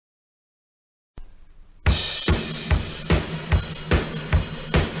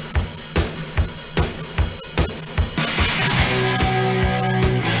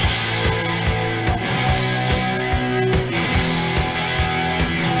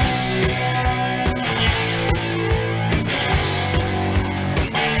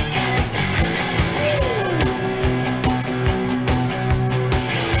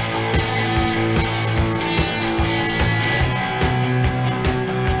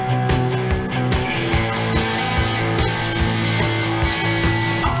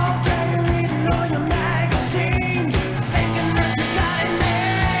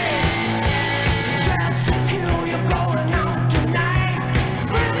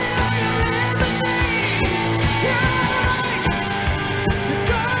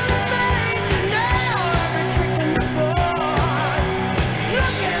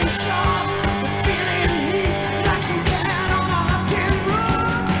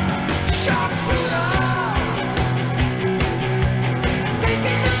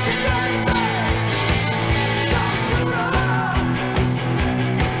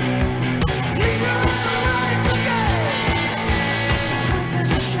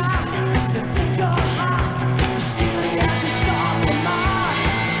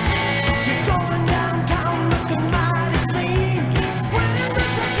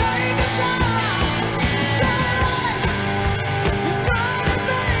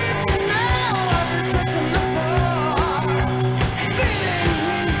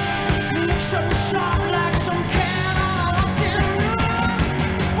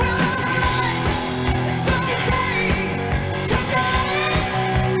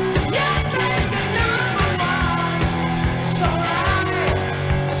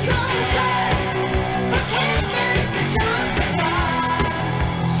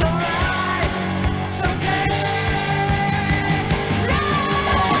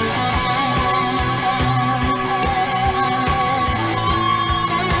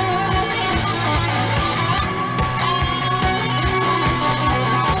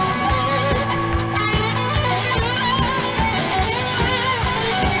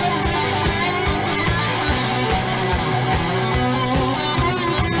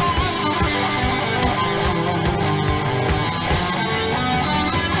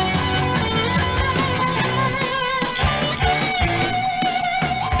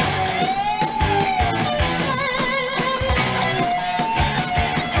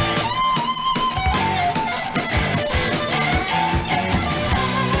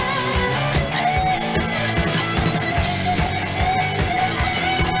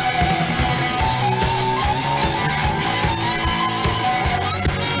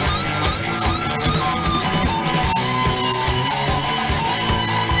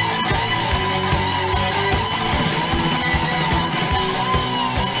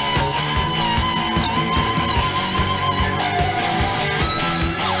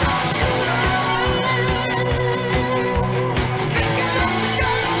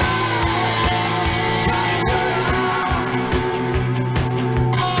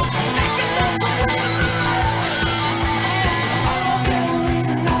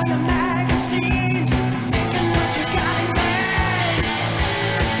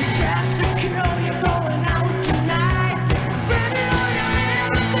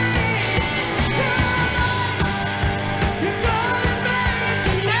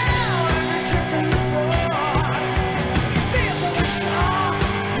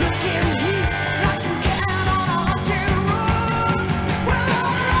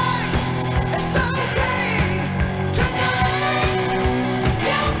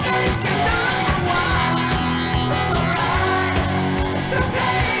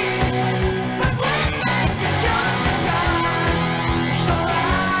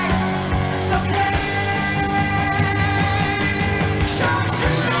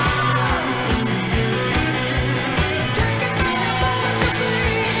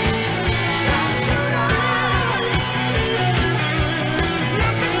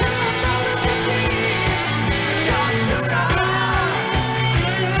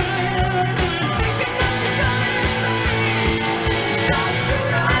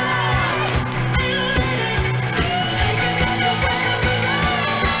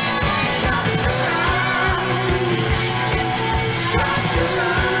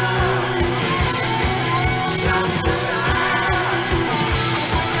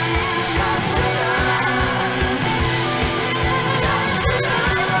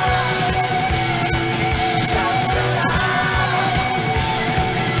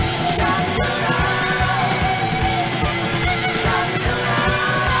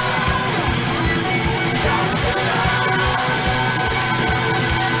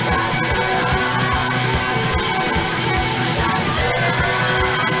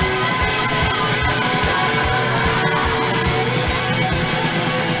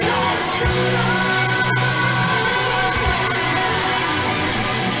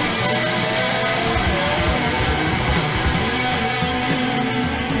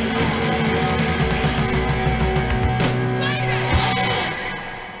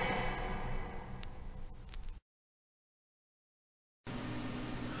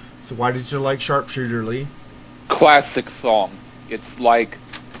 So why did you like Sharpshooter, Lee? Classic song. It's like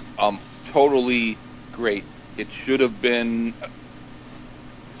totally great. It should have been.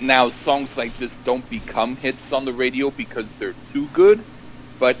 Now, songs like this don't become hits on the radio because they're too good,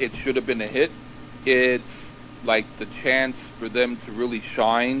 but it should have been a hit. It's like the chance for them to really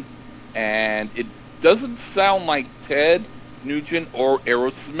shine, and it doesn't sound like Ted Nugent or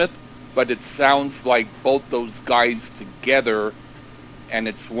Aerosmith, but it sounds like both those guys together, and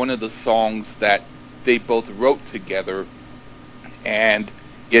it's one of the songs that they both wrote together, and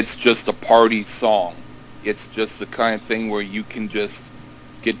it's just a party song. It's just the kind of thing where you can just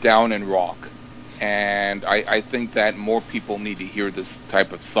get down and rock. And I think that more people need to hear this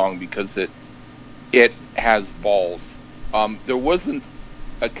type of song because it has balls. There wasn't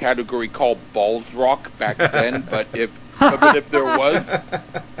a category called balls rock back then, but if there was,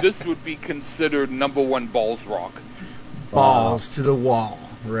 this would be considered #1 balls rock. Balls to the wall,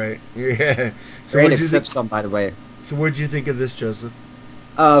 right? Yeah. So Great accept song, by the way. So what did you think of this, Joseph?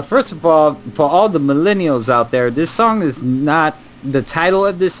 First of all, for all the millennials out there, this song is not. The title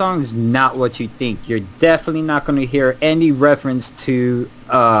of this song is not what you think. You're definitely not going to hear any reference to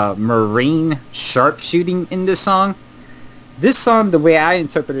Marine sharpshooting in this song. This song, the way I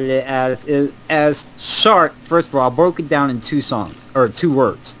interpreted it as sharp. First of all, I broke it down in two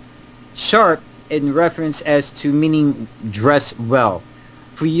words. Sharp in reference as to meaning dress well.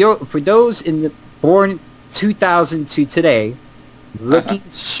 For those born 2000 to today, looking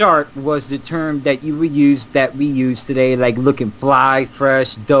sharp was the term that we use today, like looking fly,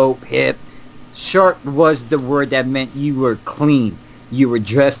 fresh, dope, hip. Sharp was the word that meant you were clean. You were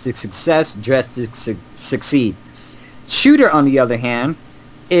dressed to success, dressed to succeed. Shooter, on the other hand,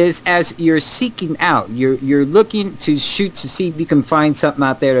 is as you're seeking out. You're looking to shoot to see if you can find something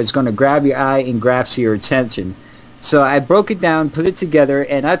out there that's going to grab your eye and grasp your attention. So I broke it down, put it together,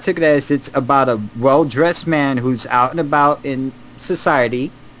 and I took it as it's about a well-dressed man who's out and about in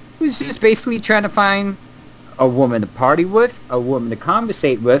society, who's just basically trying to find a woman to party with, a woman to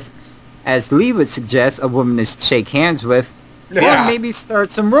conversate with, as Lee would suggest, a woman to shake hands with, or maybe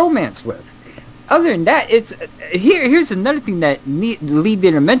start some romance with. Other than that, here's another thing that Lee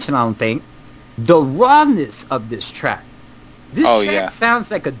didn't mention, I don't think, the rawness of this track. This track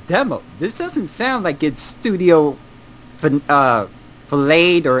sounds like a demo. This doesn't sound like it's studio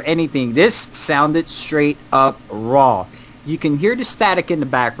filleted or anything. This sounded straight up raw. You can hear the static in the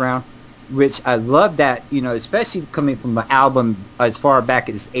background, which I love that, especially coming from an album as far back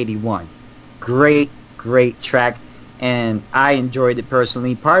as 81. Great track, and I enjoyed it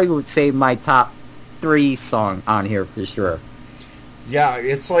personally. Probably would say my top 3 song on here for sure. Yeah,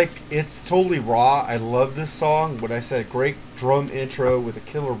 it's totally raw. I love this song. What I said, great drum intro with a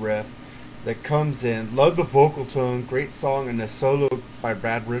killer riff that comes in. Love the vocal tone, great song, and the solo by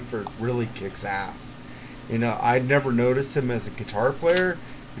Brad Whitford really kicks ass. I'd never noticed him as a guitar player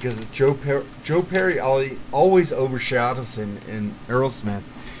because Joe Perry always overshadows him in Aerosmith.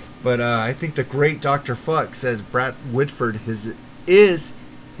 But I think the great Dr. Fuck said Brad Whitford is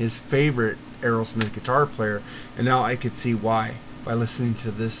his favorite Aerosmith guitar player, and now I could see why by listening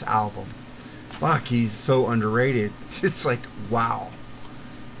to this album. Fuck, he's so underrated. It's like, wow.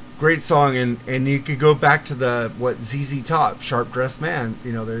 Great song, and you could go back to ZZ Top, Sharp Dressed Man.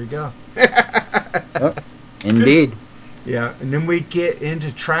 There you go. Indeed. Yeah, and then we get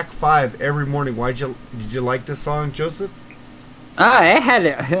into track 5 every morning. Did you like this song, Joseph? I had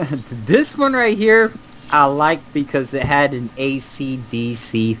it. This one right here, I liked because it had an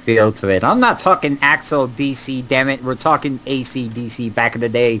AC/DC feel to it. I'm not talking Axel DC, damn it. We're talking AC/DC back in the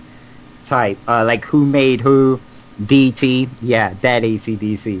day type. Like Who Made Who, DT. Yeah, that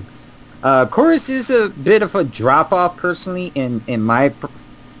AC/DC. Chorus is a bit of a drop off personally in my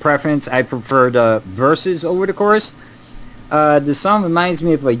preference. I prefer the verses over the chorus. The song reminds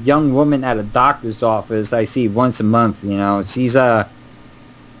me of a young woman at a doctor's office I see once a month. She's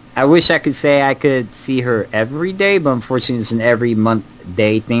I wish I could say I could see her every day, but unfortunately it's an every month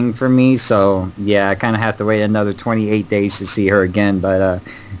day thing for me. So yeah, I kind of have to wait another 28 days to see her again. But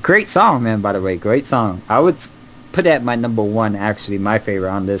great song, man. By the way, great song. I would put that my #1, actually, my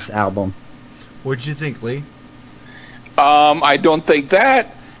favorite on this album. What'd you think, Lee? I don't think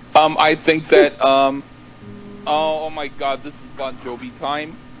that. I think that. Oh my God, this is Bon Jovi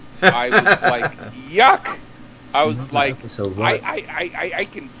time. I was like, yuck. I was like, I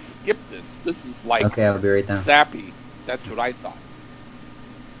can skip this. This is like okay, I'll be right down. Sappy. That's what I thought.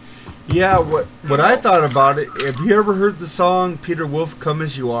 Yeah, what I thought about it. Have you ever heard the song Peter Wolf, "Come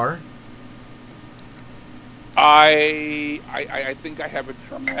as You Are"? I think I have a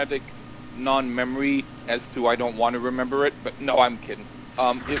traumatic non-memory as to I don't want to remember it, but no, I'm kidding.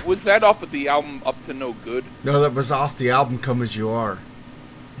 It was that off of the album Up to No Good. No, that was off the album Come As You Are.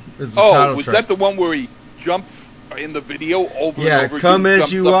 Was that the one where he jumps in the video over and over? Yeah, Come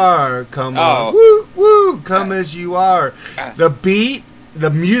As You Are, come on, woo, woo, Come As You Are. The beat, the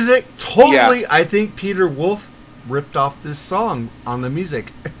music, totally, I think Peter Wolf ripped off this song on the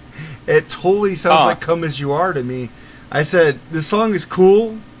music. It totally sounds like Come As You Are to me. I said, this song is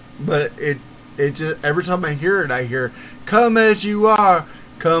cool, but it just, every time I hear it, I hear, Come As You Are,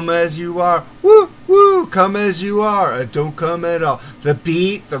 Come As You Are, woo, woo, Come As You Are, don't come at all. The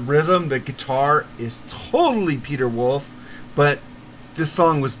beat, the rhythm, the guitar is totally Peter Wolf, but this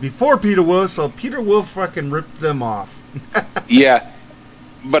song was before Peter Wolf, so Peter Wolf fucking ripped them off. Yeah,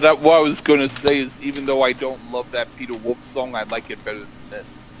 but what I was going to say is, even though I don't love that Peter Wolf song, I like it better than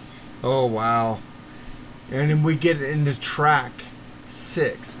this. Oh, wow. And then we get into track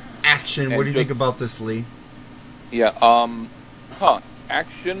 6, Action. And what do you think about this, Lee? Yeah,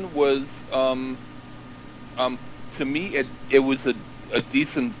 Action was, to me, it was a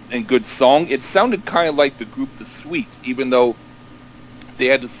decent and good song. It sounded kind of like the group The Sweets, even though they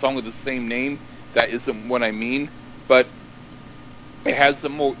had a song with the same name. That isn't what I mean, but it has a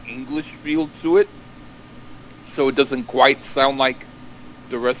more English feel to it, so it doesn't quite sound like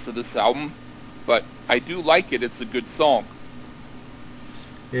the rest of this album, but I do like it. It's a good song.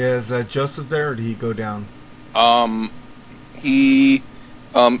 Yeah, is Joseph there, or did he go down? He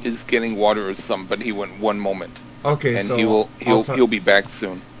is getting water or something, but he went one moment. Okay, and so he'll be back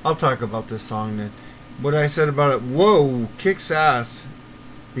soon. I'll talk about this song then. What I said about it, whoa, kicks ass.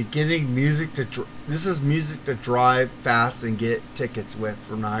 Beginning music to this is music to drive fast and get tickets with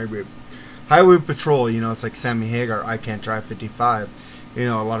from the Highway Patrol. You know, it's like Sammy Hagar, I Can't Drive 55. You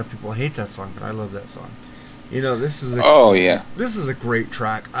know, a lot of people hate that song, but I love that song. You know, this is this is a great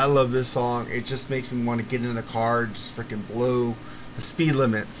track. I love this song. It just makes me want to get in a car and just freaking blow the speed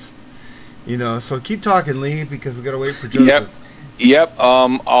limits. You know, so keep talking, Lee, because we gotta wait for Joseph. Yep.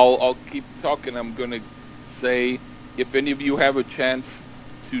 I'll keep talking. I'm gonna say, if any of you have a chance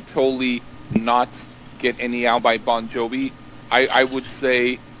to totally not get any album by Bon Jovi, I would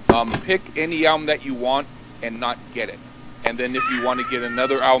say pick any album that you want and not get it. And then if you want to get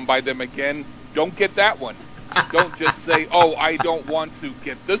another album by them again, don't get that one. Don't just say, oh, I don't want to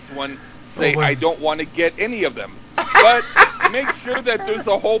get this one. Say, I don't want to get any of them. But make sure that there's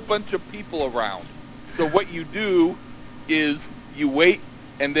a whole bunch of people around. So what you do is you wait,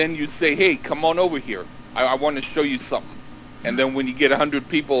 and then you say, hey, come on over here. I want to show you something. And then when you get 100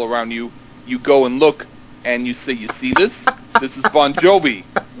 people around you, you go and look, and you say, you see this? This is Bon Jovi.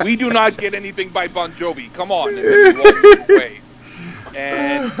 We do not get anything by Bon Jovi. Come on. And then you walk away.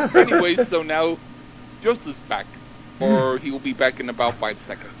 And anyway, so now Joseph's back. Or he will be back in about 5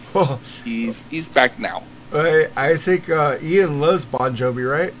 seconds. He's back now. I think Ian loves Bon Jovi,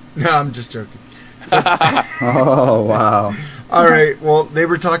 right? No, I'm just joking. Oh, wow. All right, well, they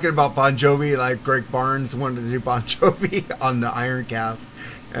were talking about Bon Jovi, like Greg Barnes wanted to do Bon Jovi on the Ironcast,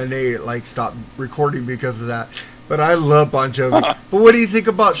 and they like stopped recording because of that. But I love Bon Jovi. But what do you think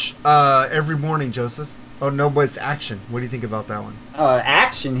about Every Morning, Joseph? Oh, no, but it's Action. What do you think about that one?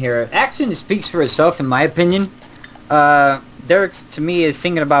 Action here. Action speaks for itself, in my opinion. Derek, to me, is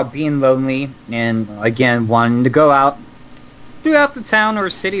singing about being lonely and, again, wanting to go out throughout the town or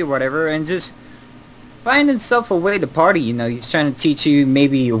city or whatever and just find himself a way to party. You know, he's trying to teach you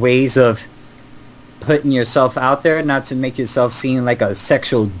maybe ways of putting yourself out there, not to make yourself seem like a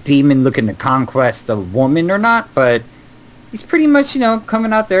sexual demon looking to conquest a woman or not, but he's pretty much, you know,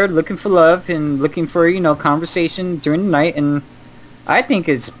 coming out there looking for love and looking for, you know, conversation during the night, and I think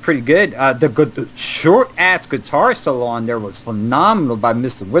it's pretty good. The short-ass guitar solo on there was phenomenal by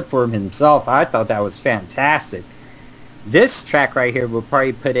Mr. Whitworth himself. I thought that was fantastic. This track right here will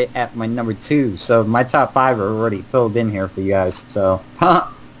probably put it at my number 2. So my top 5 are already filled in here for you guys. So,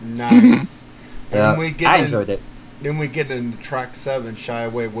 nice. Yeah, I enjoyed it. Then we get into track 7, Shy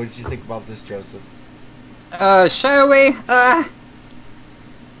Away. What did you think about this, Joseph? Shy Away,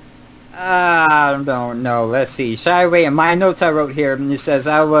 I don't know. Let's see. Shy Away, in my notes I wrote here, and it says,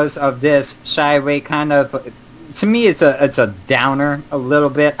 I was of this. Shy Away kind of, to me it's a downer a little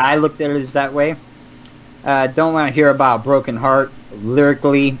bit. I looked at it as that way. Don't want to hear about a broken heart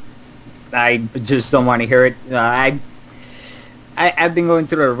lyrically. I just don't want to hear it. I've been going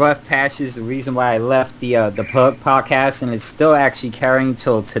through a rough patches. The reason why I left the podcast, and it's still actually carrying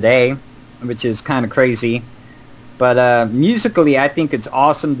till today, which is kind of crazy. But musically, I think it's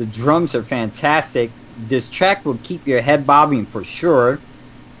awesome. The drums are fantastic. This track will keep your head bobbing for sure.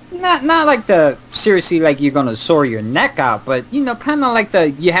 Not like seriously like you're gonna sore your neck out, but you know, kind of like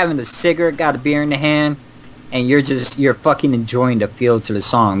you having a cigarette, got a beer in the hand, and you're fucking enjoying the feel to the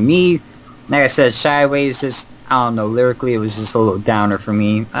song. Me, like I said, Shy Away is just, I don't know, lyrically it was just a little downer for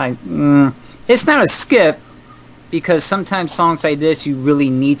me. It's not a skip, because sometimes songs like this you really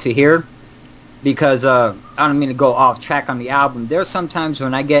need to hear, because I don't mean to go off track on the album. There's sometimes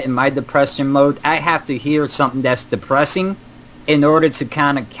when I get in my depression mode, I have to hear something that's depressing in order to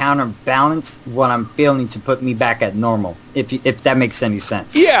kind of counterbalance what I'm feeling to put me back at normal, if that makes any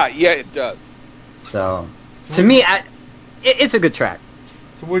sense. Yeah, it does. So to me, it's a good track.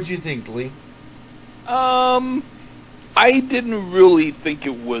 So what'd you think, Lee? I didn't really think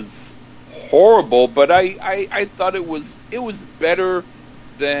it was horrible, but I thought it was better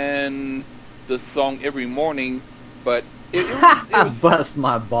than the song Every Morning, but it was bust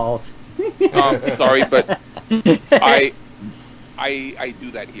my balls. Sorry, but I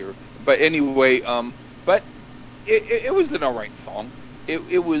do that here. But anyway, but it was an alright song.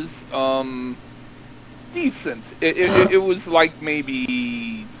 It was decent. It was like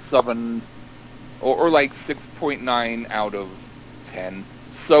maybe 7 or like 6.9 out of 10.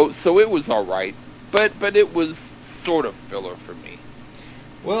 So it was alright, but it was sort of filler for me.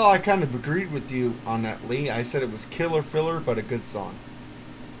 Well, I kind of agreed with you on that, Lee. I said it was killer filler, but a good song.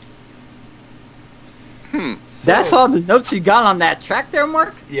 So, that's all the notes you got on that track there,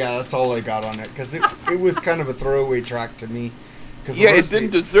 Mark? Yeah, that's all I got on it, because it was kind of a throwaway track to me. Yeah, it didn't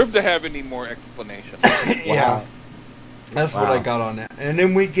deserve to have any more explanation. Yeah, that's what I got on it. And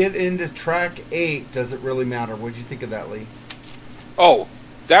then we get into track 8, Does It Really Matter? What'd you think of that, Lee? Oh,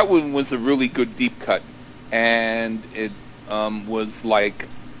 that one was a really good deep cut. And it was like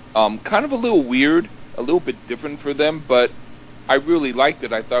kind of a little weird, a little bit different for them, but I really liked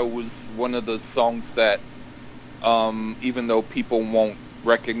it. I thought it was one of the songs that, even though people won't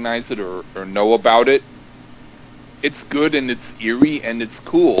recognize it or know about it, it's good and it's eerie and it's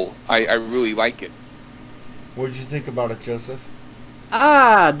cool. I really like it. What did you think about it, Joseph?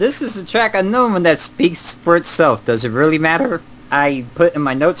 This is a track I know that speaks for itself. Does it really matter? I put in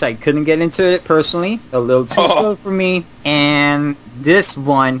my notes I couldn't get into it personally. A little too slow for me. And this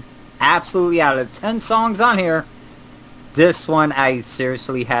one, absolutely out of 10 songs on here, this one I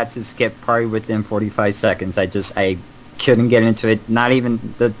seriously had to skip probably within 45 seconds. I couldn't get into it. Not even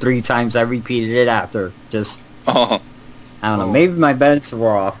the 3 times I repeated it after. Just, I don't know. Maybe my bets were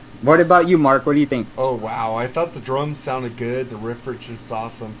off. What about you, Mark? What do you think? Oh, wow. I thought the drums sounded good. The riff was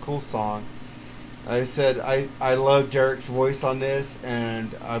awesome. Cool song. I said I love Derek's voice on this,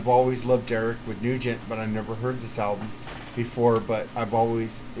 and I've always loved Derek with Nugent, but I never heard this album before, but I've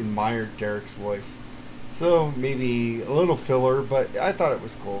always admired Derek's voice. So maybe a little filler, but I thought it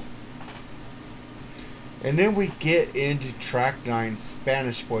was cool. And then we get into track 9,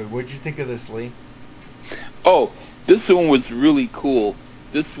 Spanish Boy. What'd you think of this, Lee? Oh, this one was really cool.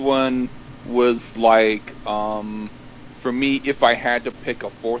 This one was like, for me, if I had to pick a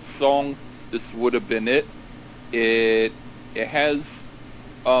 4th song, this would have been it. It has,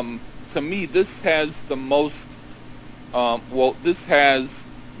 to me, this has the most, this has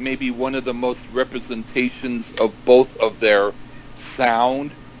maybe one of the most representations of both of their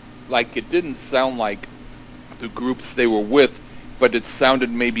sound. Like, it didn't sound like the groups they were with, but it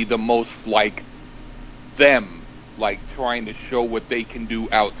sounded maybe the most like them, like trying to show what they can do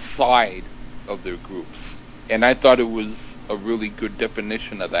outside of their groups. And I thought it was a really good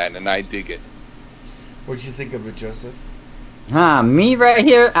definition of that, and I dig it. What'd you think of it, Joseph? Me right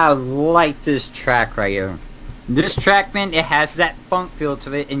here, I like this track right here. This track, man, it has that funk feel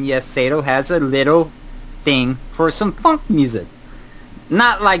to it, and yes, Sato has a little thing for some funk music.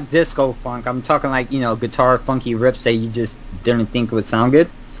 Not like disco funk, I'm talking like, guitar funky riffs that you just didn't think would sound good.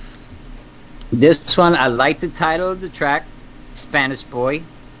 This one, I like the title of the track, Spanish Boy.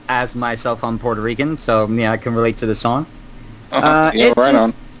 As myself, I'm Puerto Rican, so yeah, I can relate to the song. Yeah, right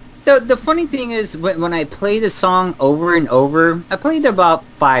on. The funny thing is, when I play the song over and over, I played it about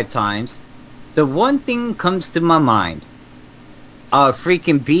 5 times. The one thing comes to my mind: a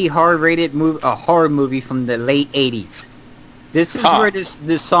freaking B-horror rated a horror movie from the late 80s. This is where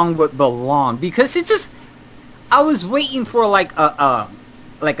this song would belong, because it just, I was waiting for like a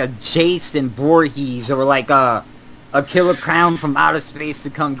Jason Voorhees or like a killer clown from outer space to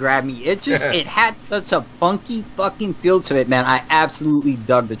come grab me. It just, it had such a funky fucking feel to it, man. I absolutely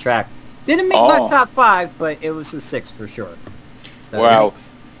dug the track. Didn't make my top 5, but it was a 6 for sure. So, wow.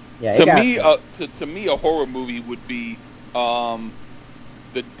 Yeah, to me, a horror movie would be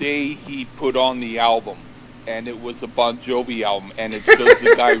the day he put on the album, and it was a Bon Jovi album, and it shows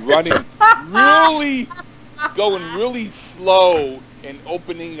the guy running going really slow and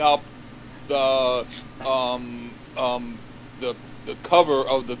opening up the the cover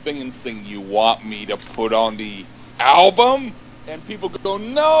of the thing and sing, "You want me to put on the album?" And people go,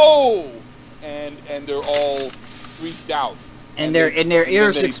 "No!" And they're all freaked out. And their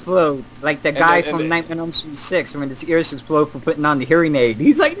ears explode, like the guy from Nightmare on Elm Street 6 when his ears explode for putting on the hearing aid.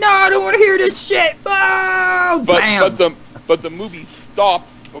 He's like, "No, I don't want to hear this shit!" Oh, bam! But the movie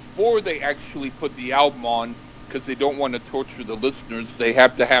stops before they actually put the album on because they don't want to torture the listeners. They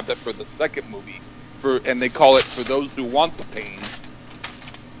have to have that for the second movie, and they call it "For Those Who Want the Pain."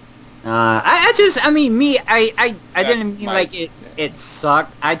 I didn't mean like it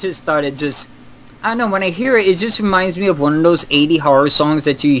sucked. I just thought it just, I don't know, when I hear it, it just reminds me of one of those 80 horror songs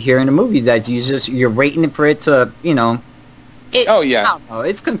that you hear in the movies that you're waiting for it to, Oh, yeah. I don't know.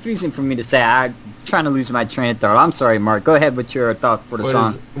 It's confusing for me to say. I'm trying to lose my train of thought. I'm sorry, Mark. Go ahead with your thought for the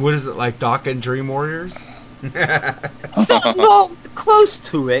song. What is it, like Doc and Dream Warriors? Well, close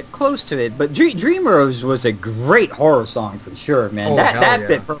to it. But Dreamers was a great horror song for sure, man. Oh, that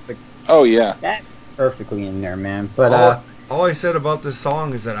fit perfect. Oh, yeah. That perfectly in there, man. But all I said about this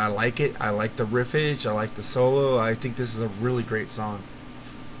song is that I like it. I like the riffage. I like the solo. I think this is a really great song.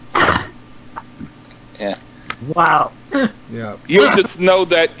 Yeah. Wow. Yeah. You'll just know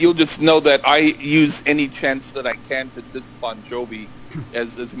that I use any chance that I can to diss Bon Jovi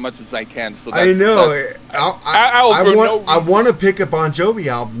as much as I can. So that's, I know. I want to to pick a Bon Jovi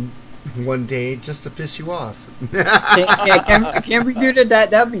album one day just to piss you off. Can we do that?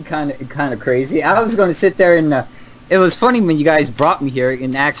 That'd be kind of crazy. I was going to sit there and it was funny when you guys brought me here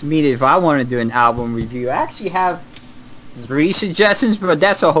and asked me if I want to do an album review. I actually have 3 suggestions, but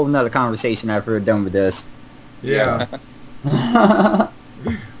that's a whole nother conversation after we're done with this. Yeah.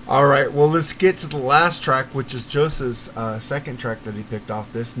 All right. Well, let's get to the last track, which is Joseph's second track that he picked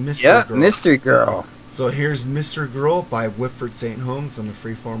off this, Mystery Girl. Mystery Girl. So here's Mystery Girl by Whitford St. Holmes on the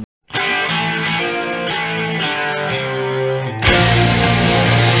Freeform.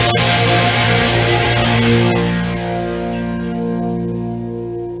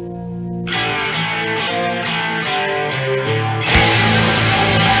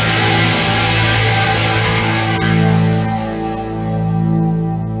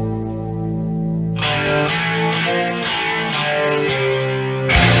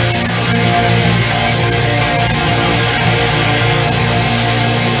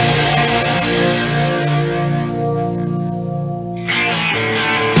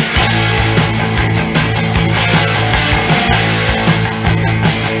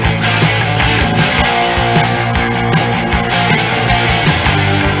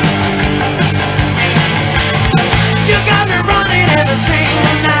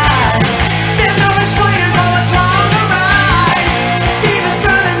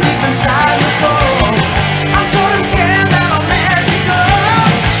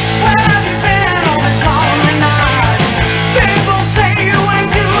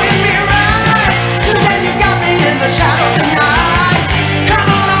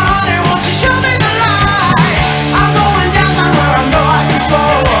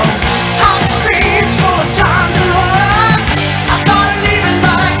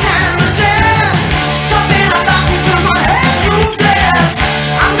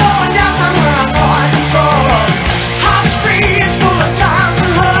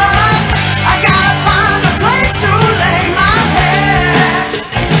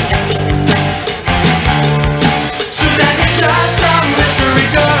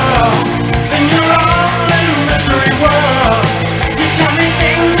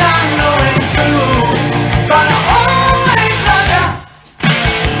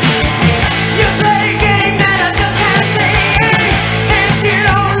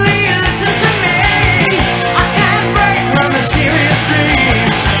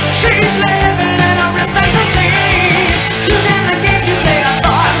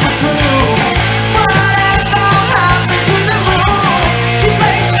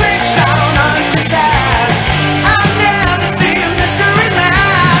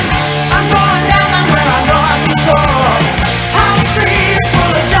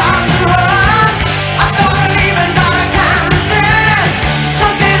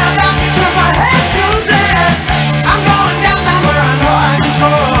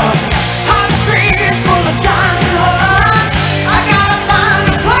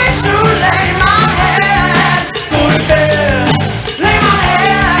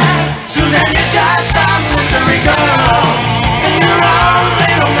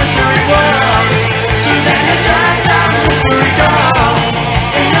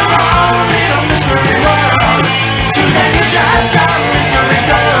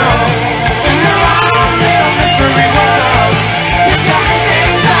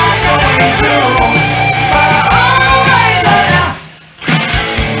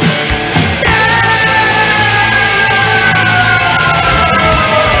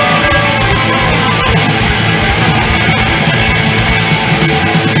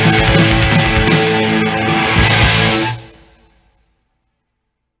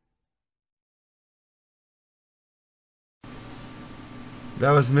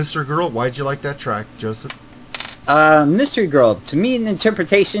 That was Mystery Girl. Why'd you like that track, Joseph? Mystery Girl. To me, an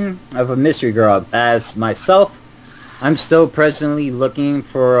interpretation of a Mystery Girl. As myself, I'm still presently looking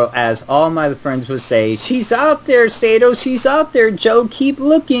for, as all my friends would say, she's out there, Sato, she's out there, Joe, keep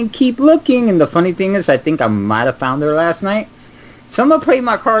looking, keep looking. And the funny thing is, I think I might have found her last night. So I'm going to play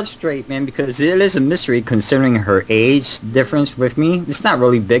my cards straight, man, because it is a mystery considering her age difference with me. It's not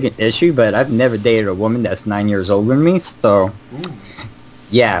really big an issue, but I've never dated a woman that's 9 years older than me, so... Ooh.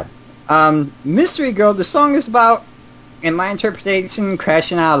 Yeah. Mystery Girl, the song is about, in my interpretation,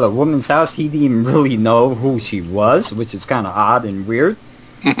 crashing out of a woman's house. He didn't really know who she was, which is kind of odd and weird.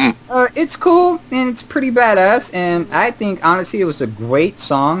 It's cool, and it's pretty badass, and I think, honestly, it was a great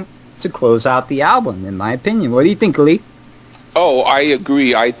song to close out the album, in my opinion. What do you think, Lee? Oh, I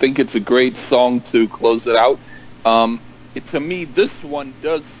agree. I think it's a great song to close it out. To me, this one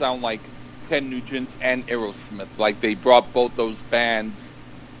does sound like Ted Nugent and Aerosmith. Like they brought both those bands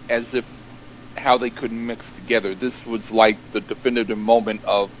as if how they could mix together. This was like the definitive moment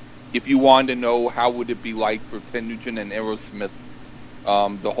of, if you wanted to know how would it be like for Ted Nugent and Aerosmith,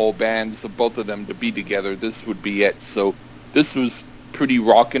 the whole bands of both of them to be together, this would be it. So this was pretty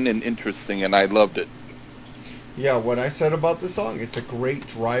rocking and interesting, and I loved it. Yeah, what I said about the song, it's a great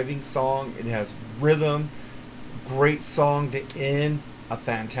driving song. It has rhythm, great song to end, a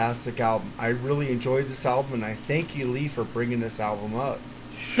fantastic album. I really enjoyed this album, and I thank you, Lee, for bringing this album up.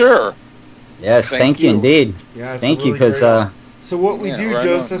 Sure. Yes, thank you indeed. Yeah, thank you, really because so what we do, right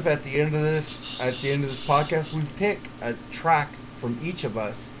Joseph, at the end of this podcast, we pick a track from each of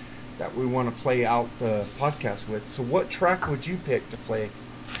us that we want to play out the podcast with. So what track would you pick to play?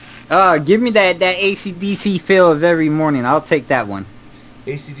 Give me that AC/DC feel of every morning. I'll take that one.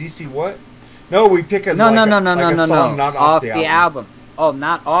 AC/DC what? No, we pick a no, song not off the album. Oh,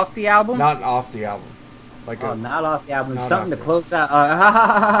 not off the album? Not off the album. Not off the album. Something to close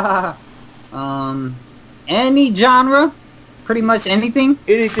out. Any genre, pretty much anything.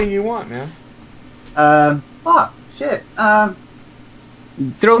 Anything you want, man. Shit.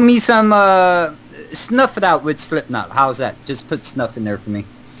 Throw me some Snuff It Out with Slipknot. How's that? Just put Snuff in there for me.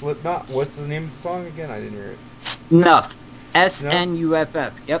 Slipknot. What's the name of the song again? I didn't hear it. Snuff.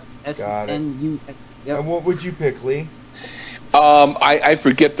 SNUFF. Yep. SNUFF. Yep. And what would you pick, Lee? I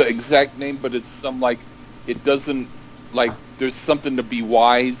forget the exact name, but it's some like, it doesn't, like, there's something to be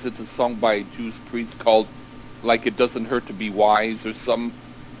wise. It's a song by Judas Priest called, like, It Doesn't Hurt to Be Wise or some.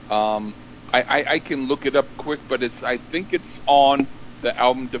 I can look it up quick, but I think it's on the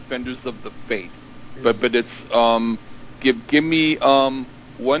album Defenders of the Faith. But it's give me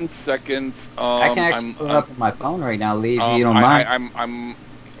 1 second. I can actually pull it up on my phone right now, Lee, if you don't mind. I'm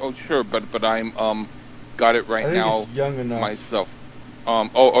oh sure, but I'm got it right now it's young enough. myself.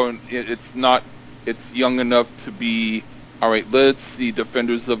 It's not. It's young enough to be. All right, let's see.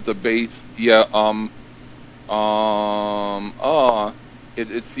 Defenders of the Faith. Yeah.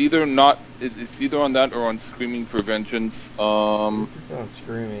 It's either not. It's either on that or on Screaming for Vengeance. It's on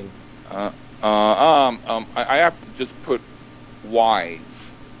Screaming. I have to just put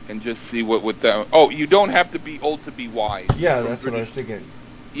wise and just see what that. Oh, you don't have to be old to be wise. Yeah, that's what I was thinking.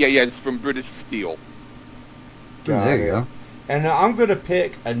 Yeah, it's from British Steel. There you go. And I'm gonna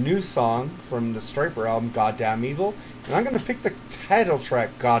pick a new song from the Striper album, Goddamn Evil, and I'm gonna pick the title track,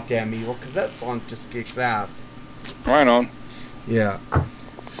 Goddamn Evil, because that song just kicks ass. Right on. Yeah.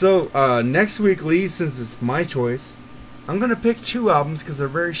 So next week, Lee, since it's my choice, I'm gonna pick two albums because they're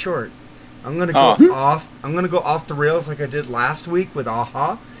very short. I'm gonna go off. I'm gonna go off the rails like I did last week with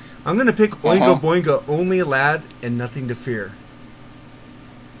Aha. I'm gonna pick Oingo Boingo, Only a Lad, and Nothing to Fear.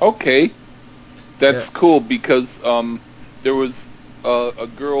 Okay, that's cool because there was a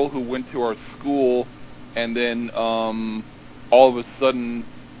girl who went to our school, and then all of a sudden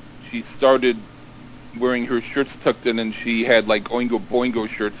she started wearing her shirts tucked in, and she had like Oingo Boingo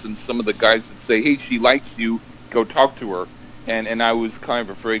shirts, and some of the guys would say, "Hey, she likes you. Go talk to her." And I was kind of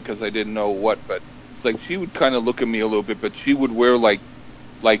afraid because I didn't know what, but it's like she would kind of look at me a little bit, but she would wear like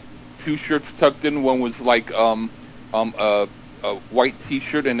two shirts tucked in. One was like a white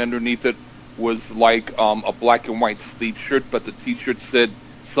T-shirt, and underneath it was like a black and white sleeve shirt, but the T-shirt said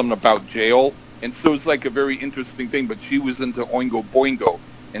something about jail, and so it's like a very interesting thing. But she was into Oingo Boingo,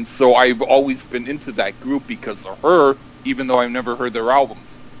 and so I've always been into that group because of her, even though I've never heard their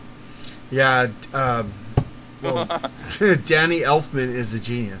albums. Yeah. Well, Danny Elfman is a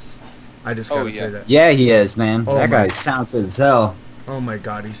genius. I just gotta say that. Yeah, he is, man. That guy sounds as hell. Oh my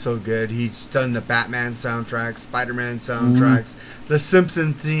god, he's so good. He's done the Batman soundtracks, Spider-Man soundtracks. The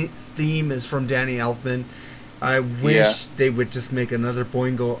Simpsons theme is from Danny Elfman. I wish they would just make another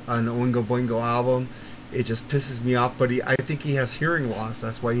Oingo Boingo album. it just pisses me off. But I think he has hearing loss.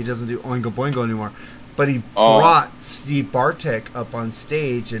 That's why he doesn't do Oingo Boingo anymore. But he brought Steve Bartek up on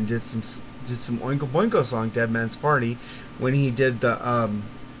stage and did some Oingo Boingo song, Dead Man's Party, when he did the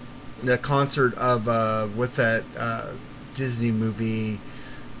concert of what's that Disney movie?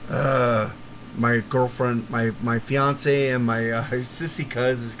 My girlfriend, my fiance, and my sissy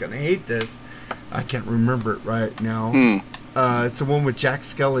cuz is gonna hate this. I can't remember it right now. It's the one with Jack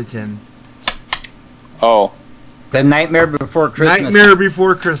Skellington. Oh. The Nightmare Before Christmas. Nightmare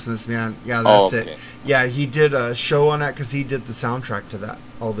Before Christmas, man. Yeah, that's okay. it. Yeah, he did a show on that because he did the soundtrack to that,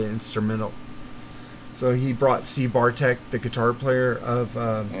 all the instrumental. So he brought Steve Bartek, the guitar player of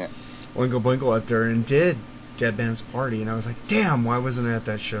Oingo Boingo, up there and did Dead Man's Party. And I was like, damn, why wasn't I at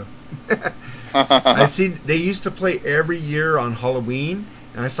that show? I see they used to play every year on Halloween,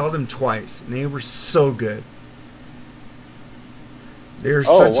 and I saw them twice, and they were so good. They're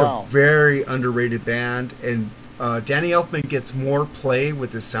such a very underrated band, and Danny Elfman gets more play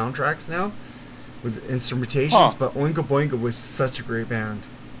with his soundtracks now, with instrumentations, but Oingo Boingo was such a great band.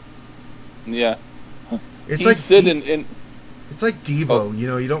 Yeah. It's it's like Devo, you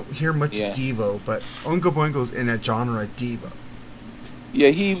know, you don't hear much Devo, but Oingo Boingo's in that genre of Devo. Yeah,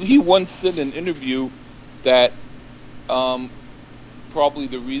 he once said in an interview that probably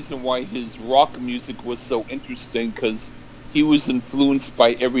the reason why his rock music was so interesting because he was influenced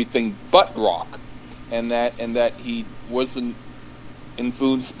by everything but rock, and that he wasn't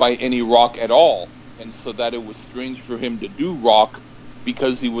influenced by any rock at all, and so that it was strange for him to do rock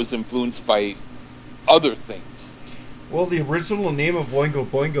because he was influenced by other things. Well, the original name of Oingo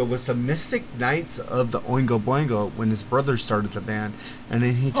Boingo was the Mystic Knights of the Oingo Boingo when his brother started the band, and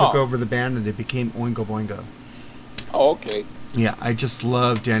then he took over the band and it became Oingo Boingo. Oh, okay. Yeah, I just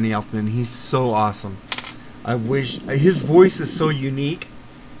love Danny Elfman. He's so awesome. I wish his voice is so unique.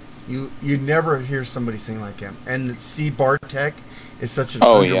 You never hear somebody sing like him. And Steve Bartek is such an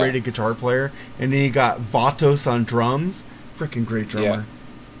underrated guitar player, and then you got Vatos on drums. Freaking great drummer. Yeah.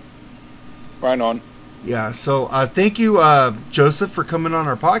 Right on. Yeah, so thank you, Joseph, for coming on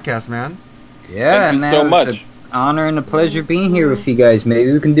our podcast, man. Yeah, thank you man. so much. It's an honor and a pleasure being here with you guys.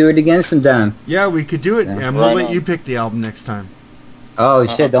 Maybe we can do it again sometime. Yeah, we could do it, and we'll let you pick the album next time. Oh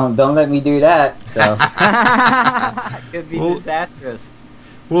shit! Don't let me do that. So could be disastrous.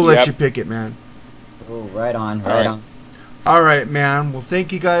 We'll let you pick it, man. Oh, right on, right on. All right, man. Well,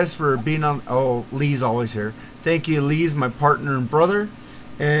 thank you guys for being on. Oh, Lee's always here. Thank you, Lee's my partner and brother.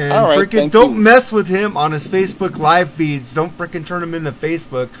 And freaking don't mess with him on his Facebook live feeds. Don't freaking turn him into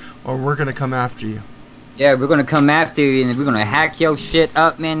Facebook, or we're gonna come after you. Yeah, we're gonna come after you, and we're gonna hack your shit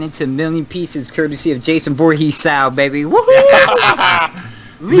up, man, into a million pieces, courtesy of Jason Voorhees style, baby. Woohoo!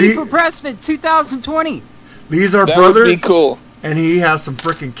 Lee for Pressman, 2020. Lee's our brother. That would be cool. And he has some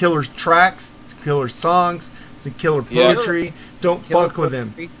freaking killer tracks, some killer songs, some killer poetry. Yeah. Don't fuck with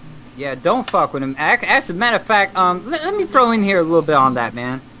him. Yeah, don't fuck with him. As a matter of fact, let me throw in here a little bit on that,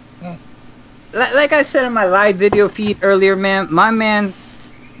 man. Like I said in my live video feed earlier, man, my man,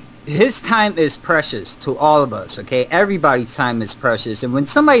 his time is precious to all of us, okay? Everybody's time is precious. And when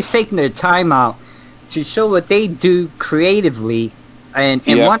somebody's taking their time out to show what they do creatively and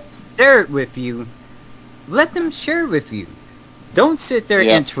want to share it with you, let them share it with you. Don't sit there and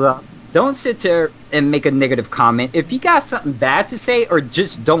interrupt. Don't sit there and make a negative comment. If you got something bad to say or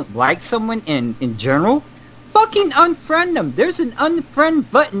just don't like someone in general, fucking unfriend them. There's an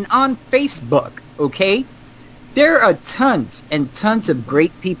unfriend button on Facebook, okay? There are tons and tons of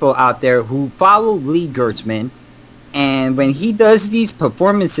great people out there who follow Lee Gertzman, and when he does these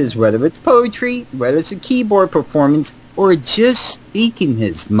performances, whether it's poetry, whether it's a keyboard performance, or just speaking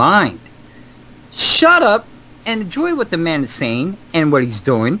his mind, shut up and enjoy what the man is saying and what he's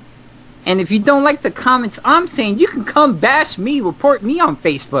doing. And if you don't like the comments I'm saying, you can come bash me, report me on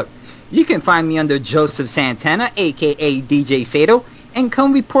Facebook. You can find me under Joseph Santana, a.k.a. DJ Sato, and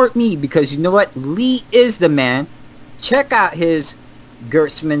come report me, because you know what? Lee is the man. Check out his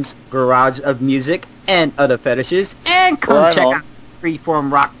Gertzman's Garage of Music and Other Fetishes, and come check out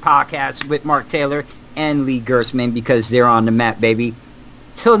Freeform Rock Podcast with Mark Taylor and Lee Gertzman, because they're on the map, baby.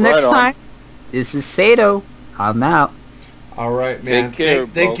 Till next time, this is Sato. I'm out. All right, man. Take care,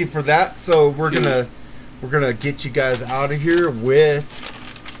 thank you for that. So we're gonna get you guys out of here with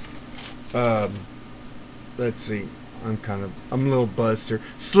let's see. I'm a little buzzed here.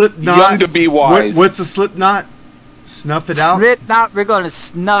 Slipknot. Young to be wise. What's a Slipknot? Snuff it out. Slipknot. We're gonna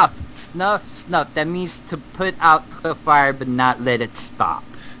snuff. That means to put out the fire but not let it stop.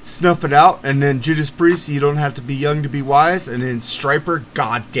 Snuff It Out, and then Judas Priest, You Don't Have to Be Young to Be Wise, and then Striper,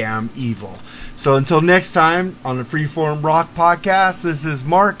 Goddamn Evil. So until next time on the Freeform Rock Podcast, this is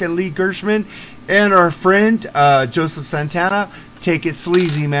Mark and Lee Gershman and our friend Joseph Santana. Take it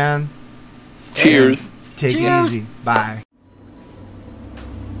sleazy, man. Cheers. And take it easy. Bye.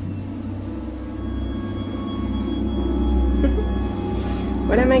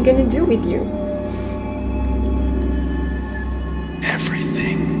 What am I gonna do with you?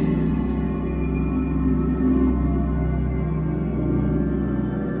 Everything.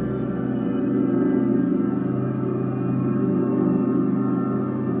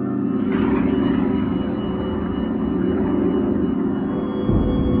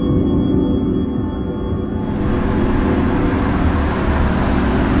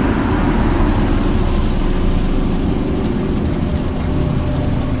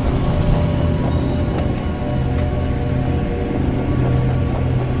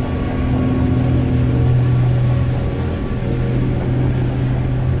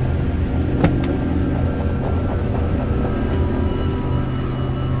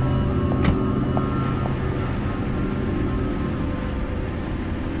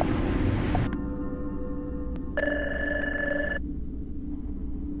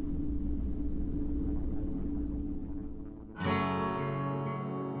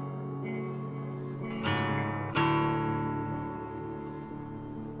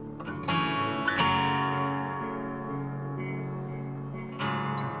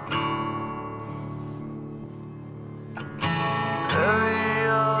 Bury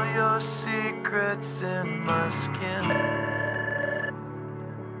all your secrets in my skin.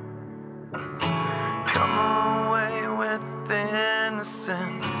 Come away with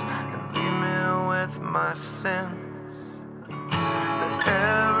innocence and leave me with my sins. The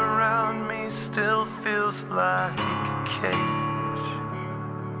air around me still feels like a cage.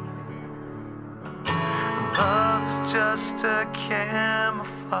 Love is just a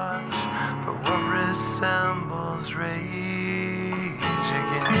camouflage for what resembles rage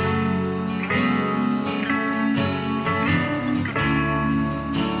again.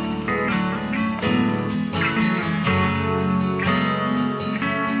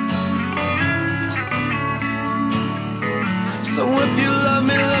 So if you love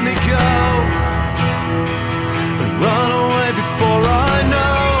me, let me go and run away before I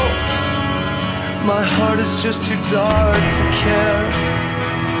know. My heart is just too dark to care.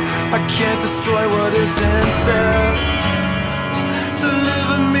 I can't destroy what isn't there.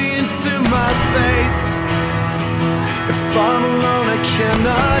 Deliver me into my fate. If I'm alone, I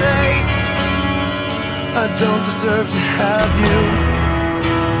cannot hate. I don't deserve to have you.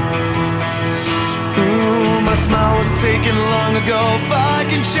 My smile was taken long ago. If I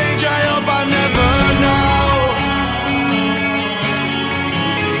can change, I hope I never know.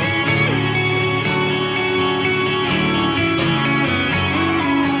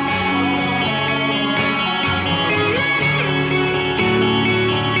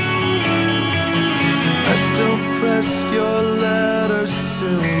 I still press your letters to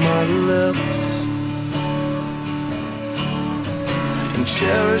my lips and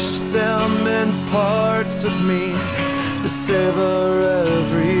cherish them in parts of me to savor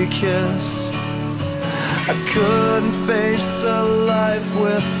every kiss. I couldn't face a life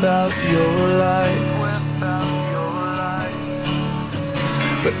without your light.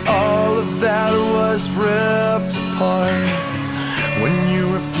 But all of that was ripped apart when you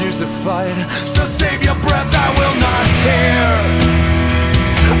refused to fight. So save your breath, I will not care.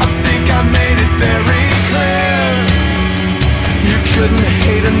 I think I made it very clear. You couldn't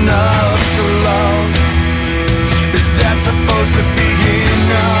hate enough to love. Is that supposed to be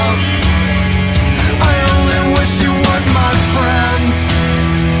enough? I only wish you weren't my friend.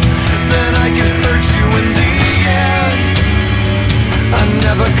 Then I could hurt you in the end. I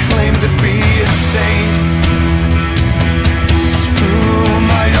never claimed to be a saint. Ooh,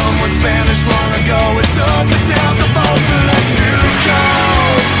 my own was banished long ago. It took the downfall to let you go.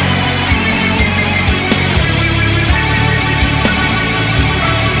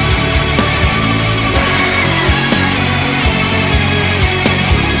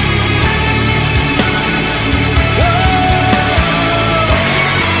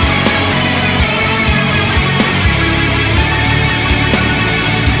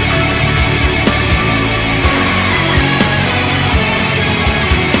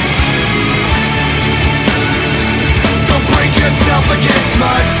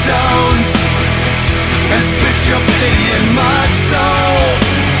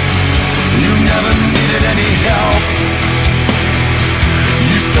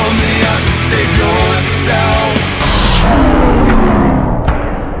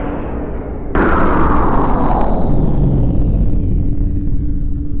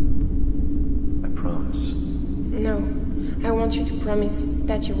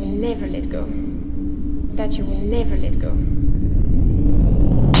 will never let go. That you will never let go.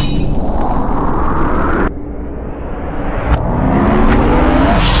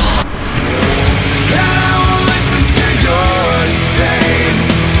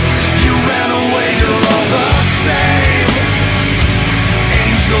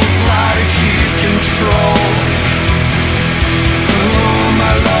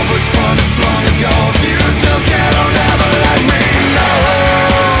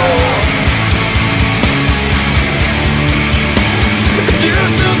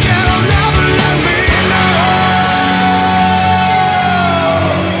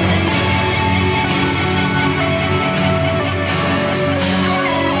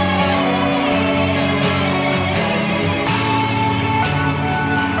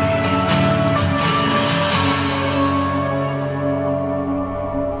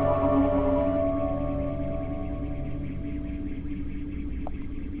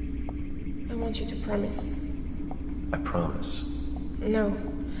 I want you to promise. I promise. No,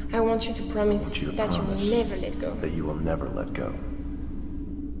 I want you to promise that you will never let go. That you will never let go.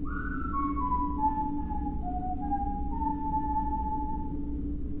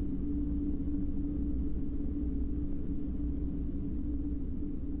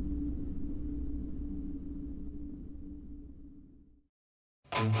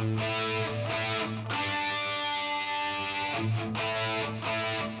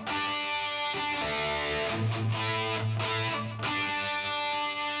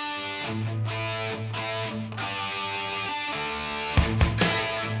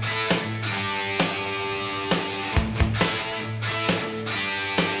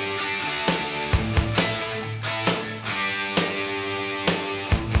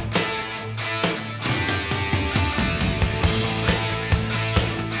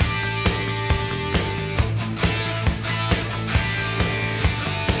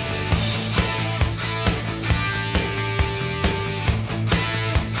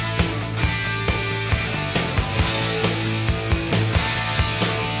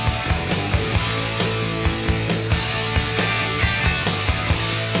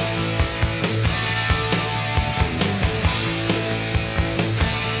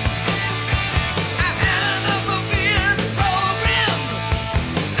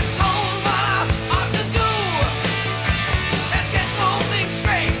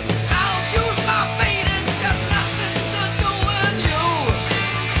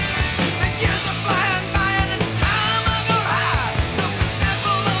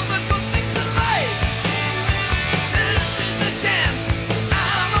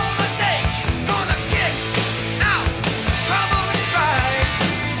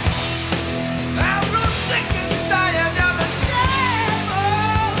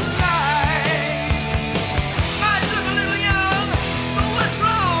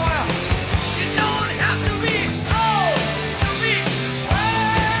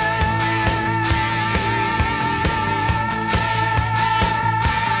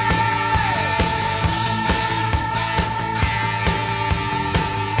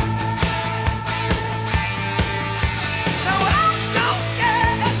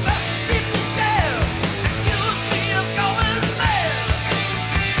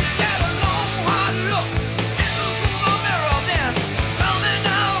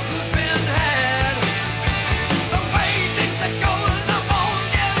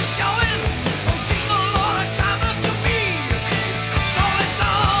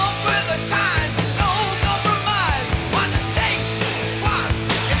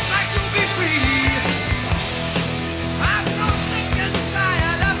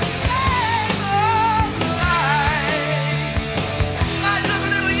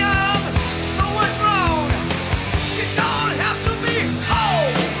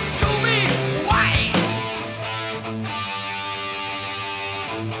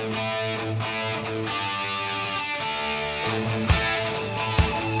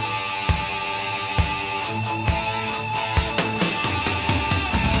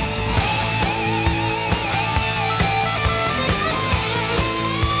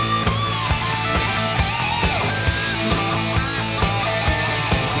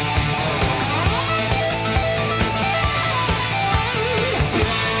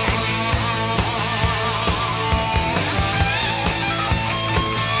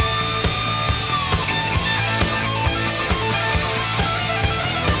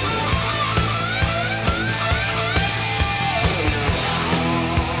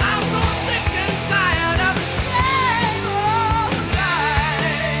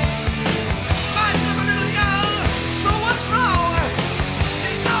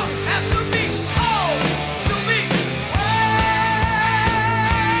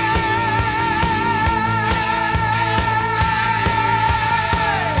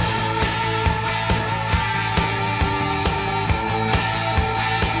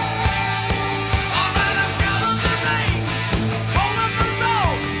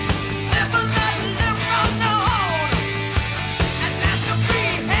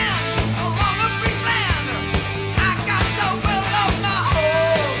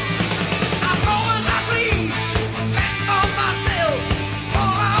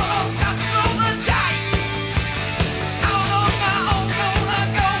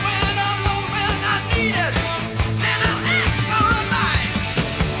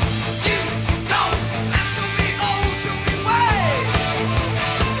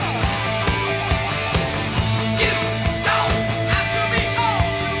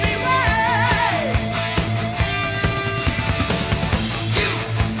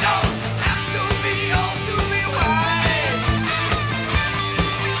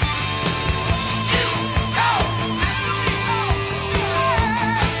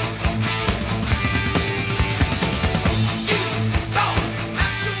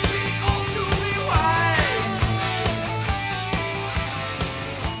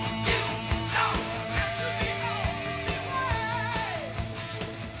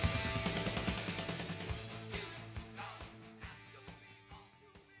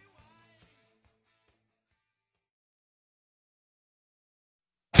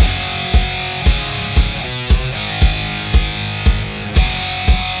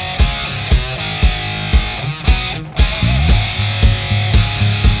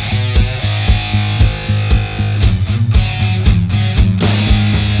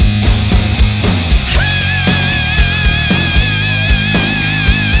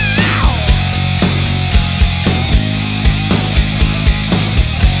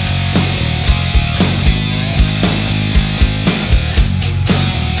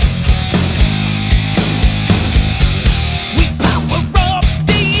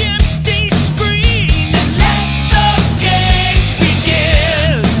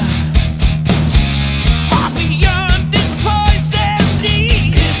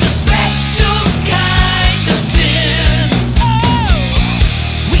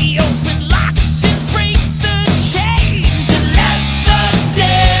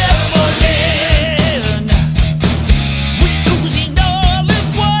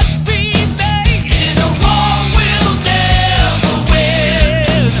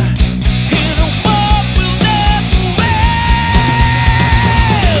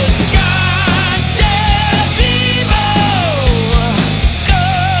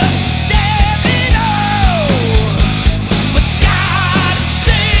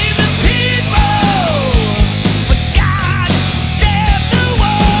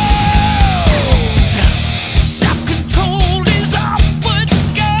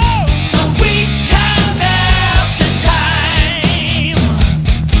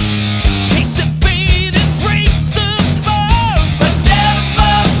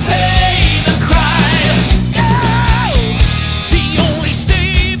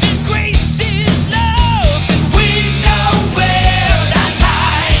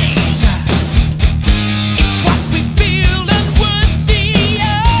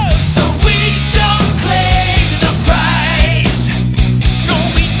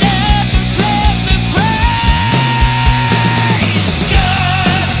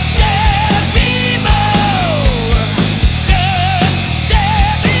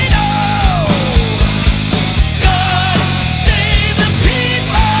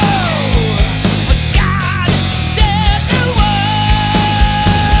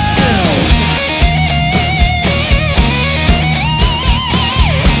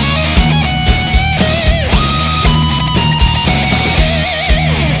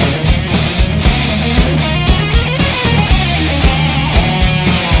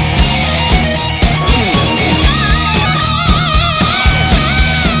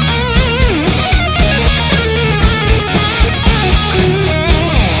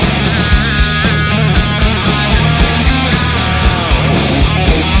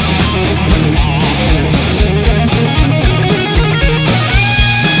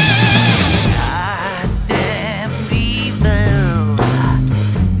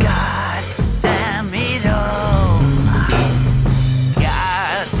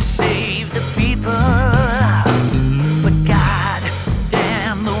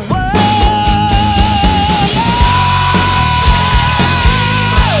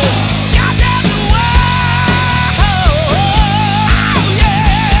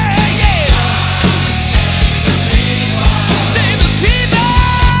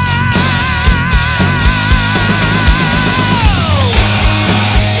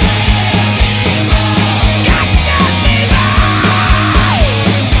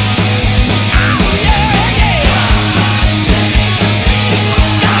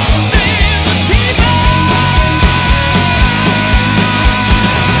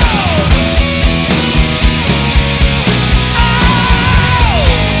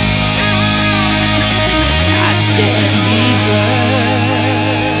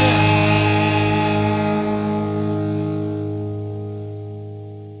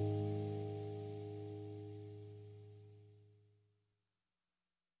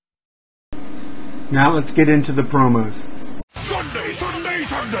 Now let's get into the promos. Sunday, Sunday,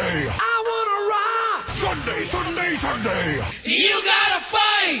 Sunday. I wanna rock. Sunday, Sunday, Sunday. You gotta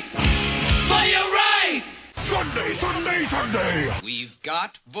fight for your right. Sunday, Sunday, Sunday. We've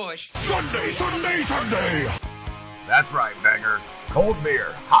got Bush. Sunday, Sunday, Sunday. That's right, bangers. Cold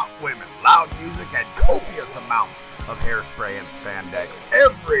beer, hot women, loud music, and copious amounts of hairspray and spandex.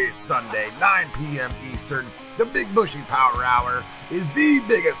 Every Sunday, 9 p.m. Eastern, the Big Bushy Power Hour is the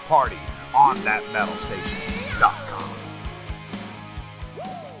biggest party on thatmetalstation.com.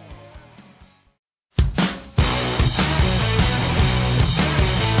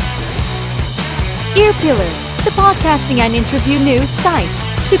 Earpillar, the podcasting and interview news site.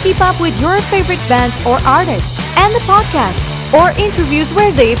 To keep up with your favorite bands or artists and the podcasts or interviews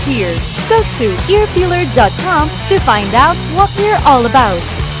where they appear, go to earpillar.com to find out what we're all about.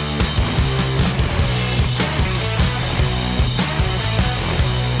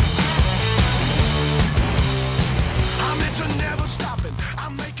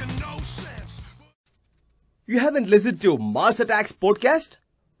 You haven't listened to Mars Attacks podcast?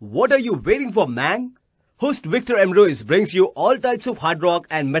 What are you waiting for, man? Host Victor M. Ruiz brings you all types of hard rock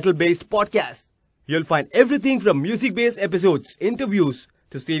and metal-based podcasts. You'll find everything from music-based episodes, interviews,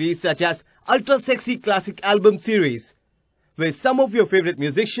 to series such as Ultra Sexy Classic Album Series, where some of your favorite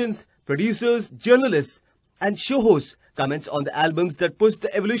musicians, producers, journalists, and show hosts comments on the albums that push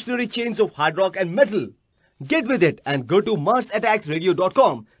the evolutionary chains of hard rock and metal. Get with it and go to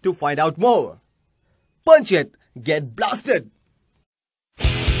MarsAttacksRadio.com to find out more. Punch it, get blasted!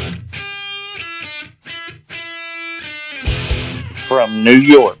 From New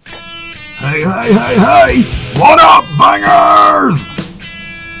York. Hey, hey, hey, hey! What up, bangers?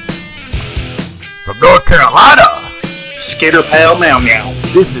 From North Carolina. Skitter Pal Meow Meow.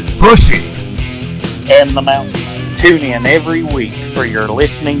 This is Bushy. And the Mountain Man. Tune in every week for your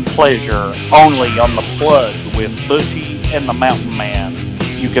listening pleasure only on The Plug with Bushy and the Mountain Man.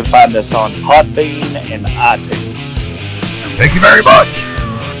 You can find us on Podbean and iTunes. Thank you very much.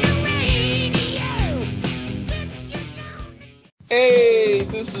 Hey,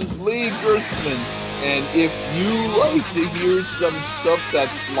 this is Lee Gerstmann, and if you like to hear some stuff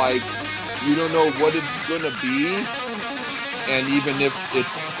that's like, you don't know what it's gonna be, and even if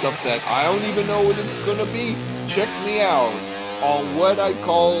it's stuff that I don't even know what it's gonna be, check me out on what I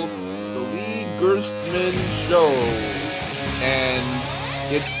call the Lee Gerstmann Show, and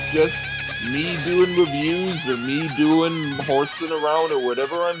it's just me doing reviews or me doing horsing around or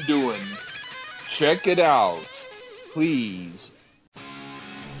whatever I'm doing. Check it out, please.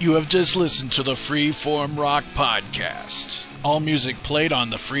 You have just listened to the Freeform Rock Podcast. All music played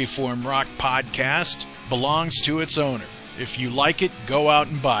on the Freeform Rock Podcast belongs to its owner. If you like it, go out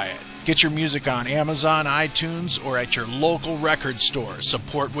and buy it. Get your music on Amazon, iTunes, or at your local record store.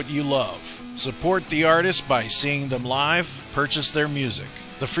 Support what you love. Support the artist by seeing them live. Purchase their music.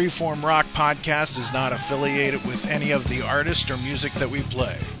 The Freeform Rock Podcast is not affiliated with any of the artists or music that we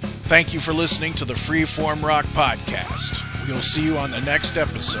play. Thank you for listening to the Freeform Rock Podcast. We'll see you on the next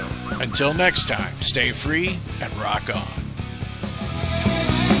episode. Until next time, stay free and rock on.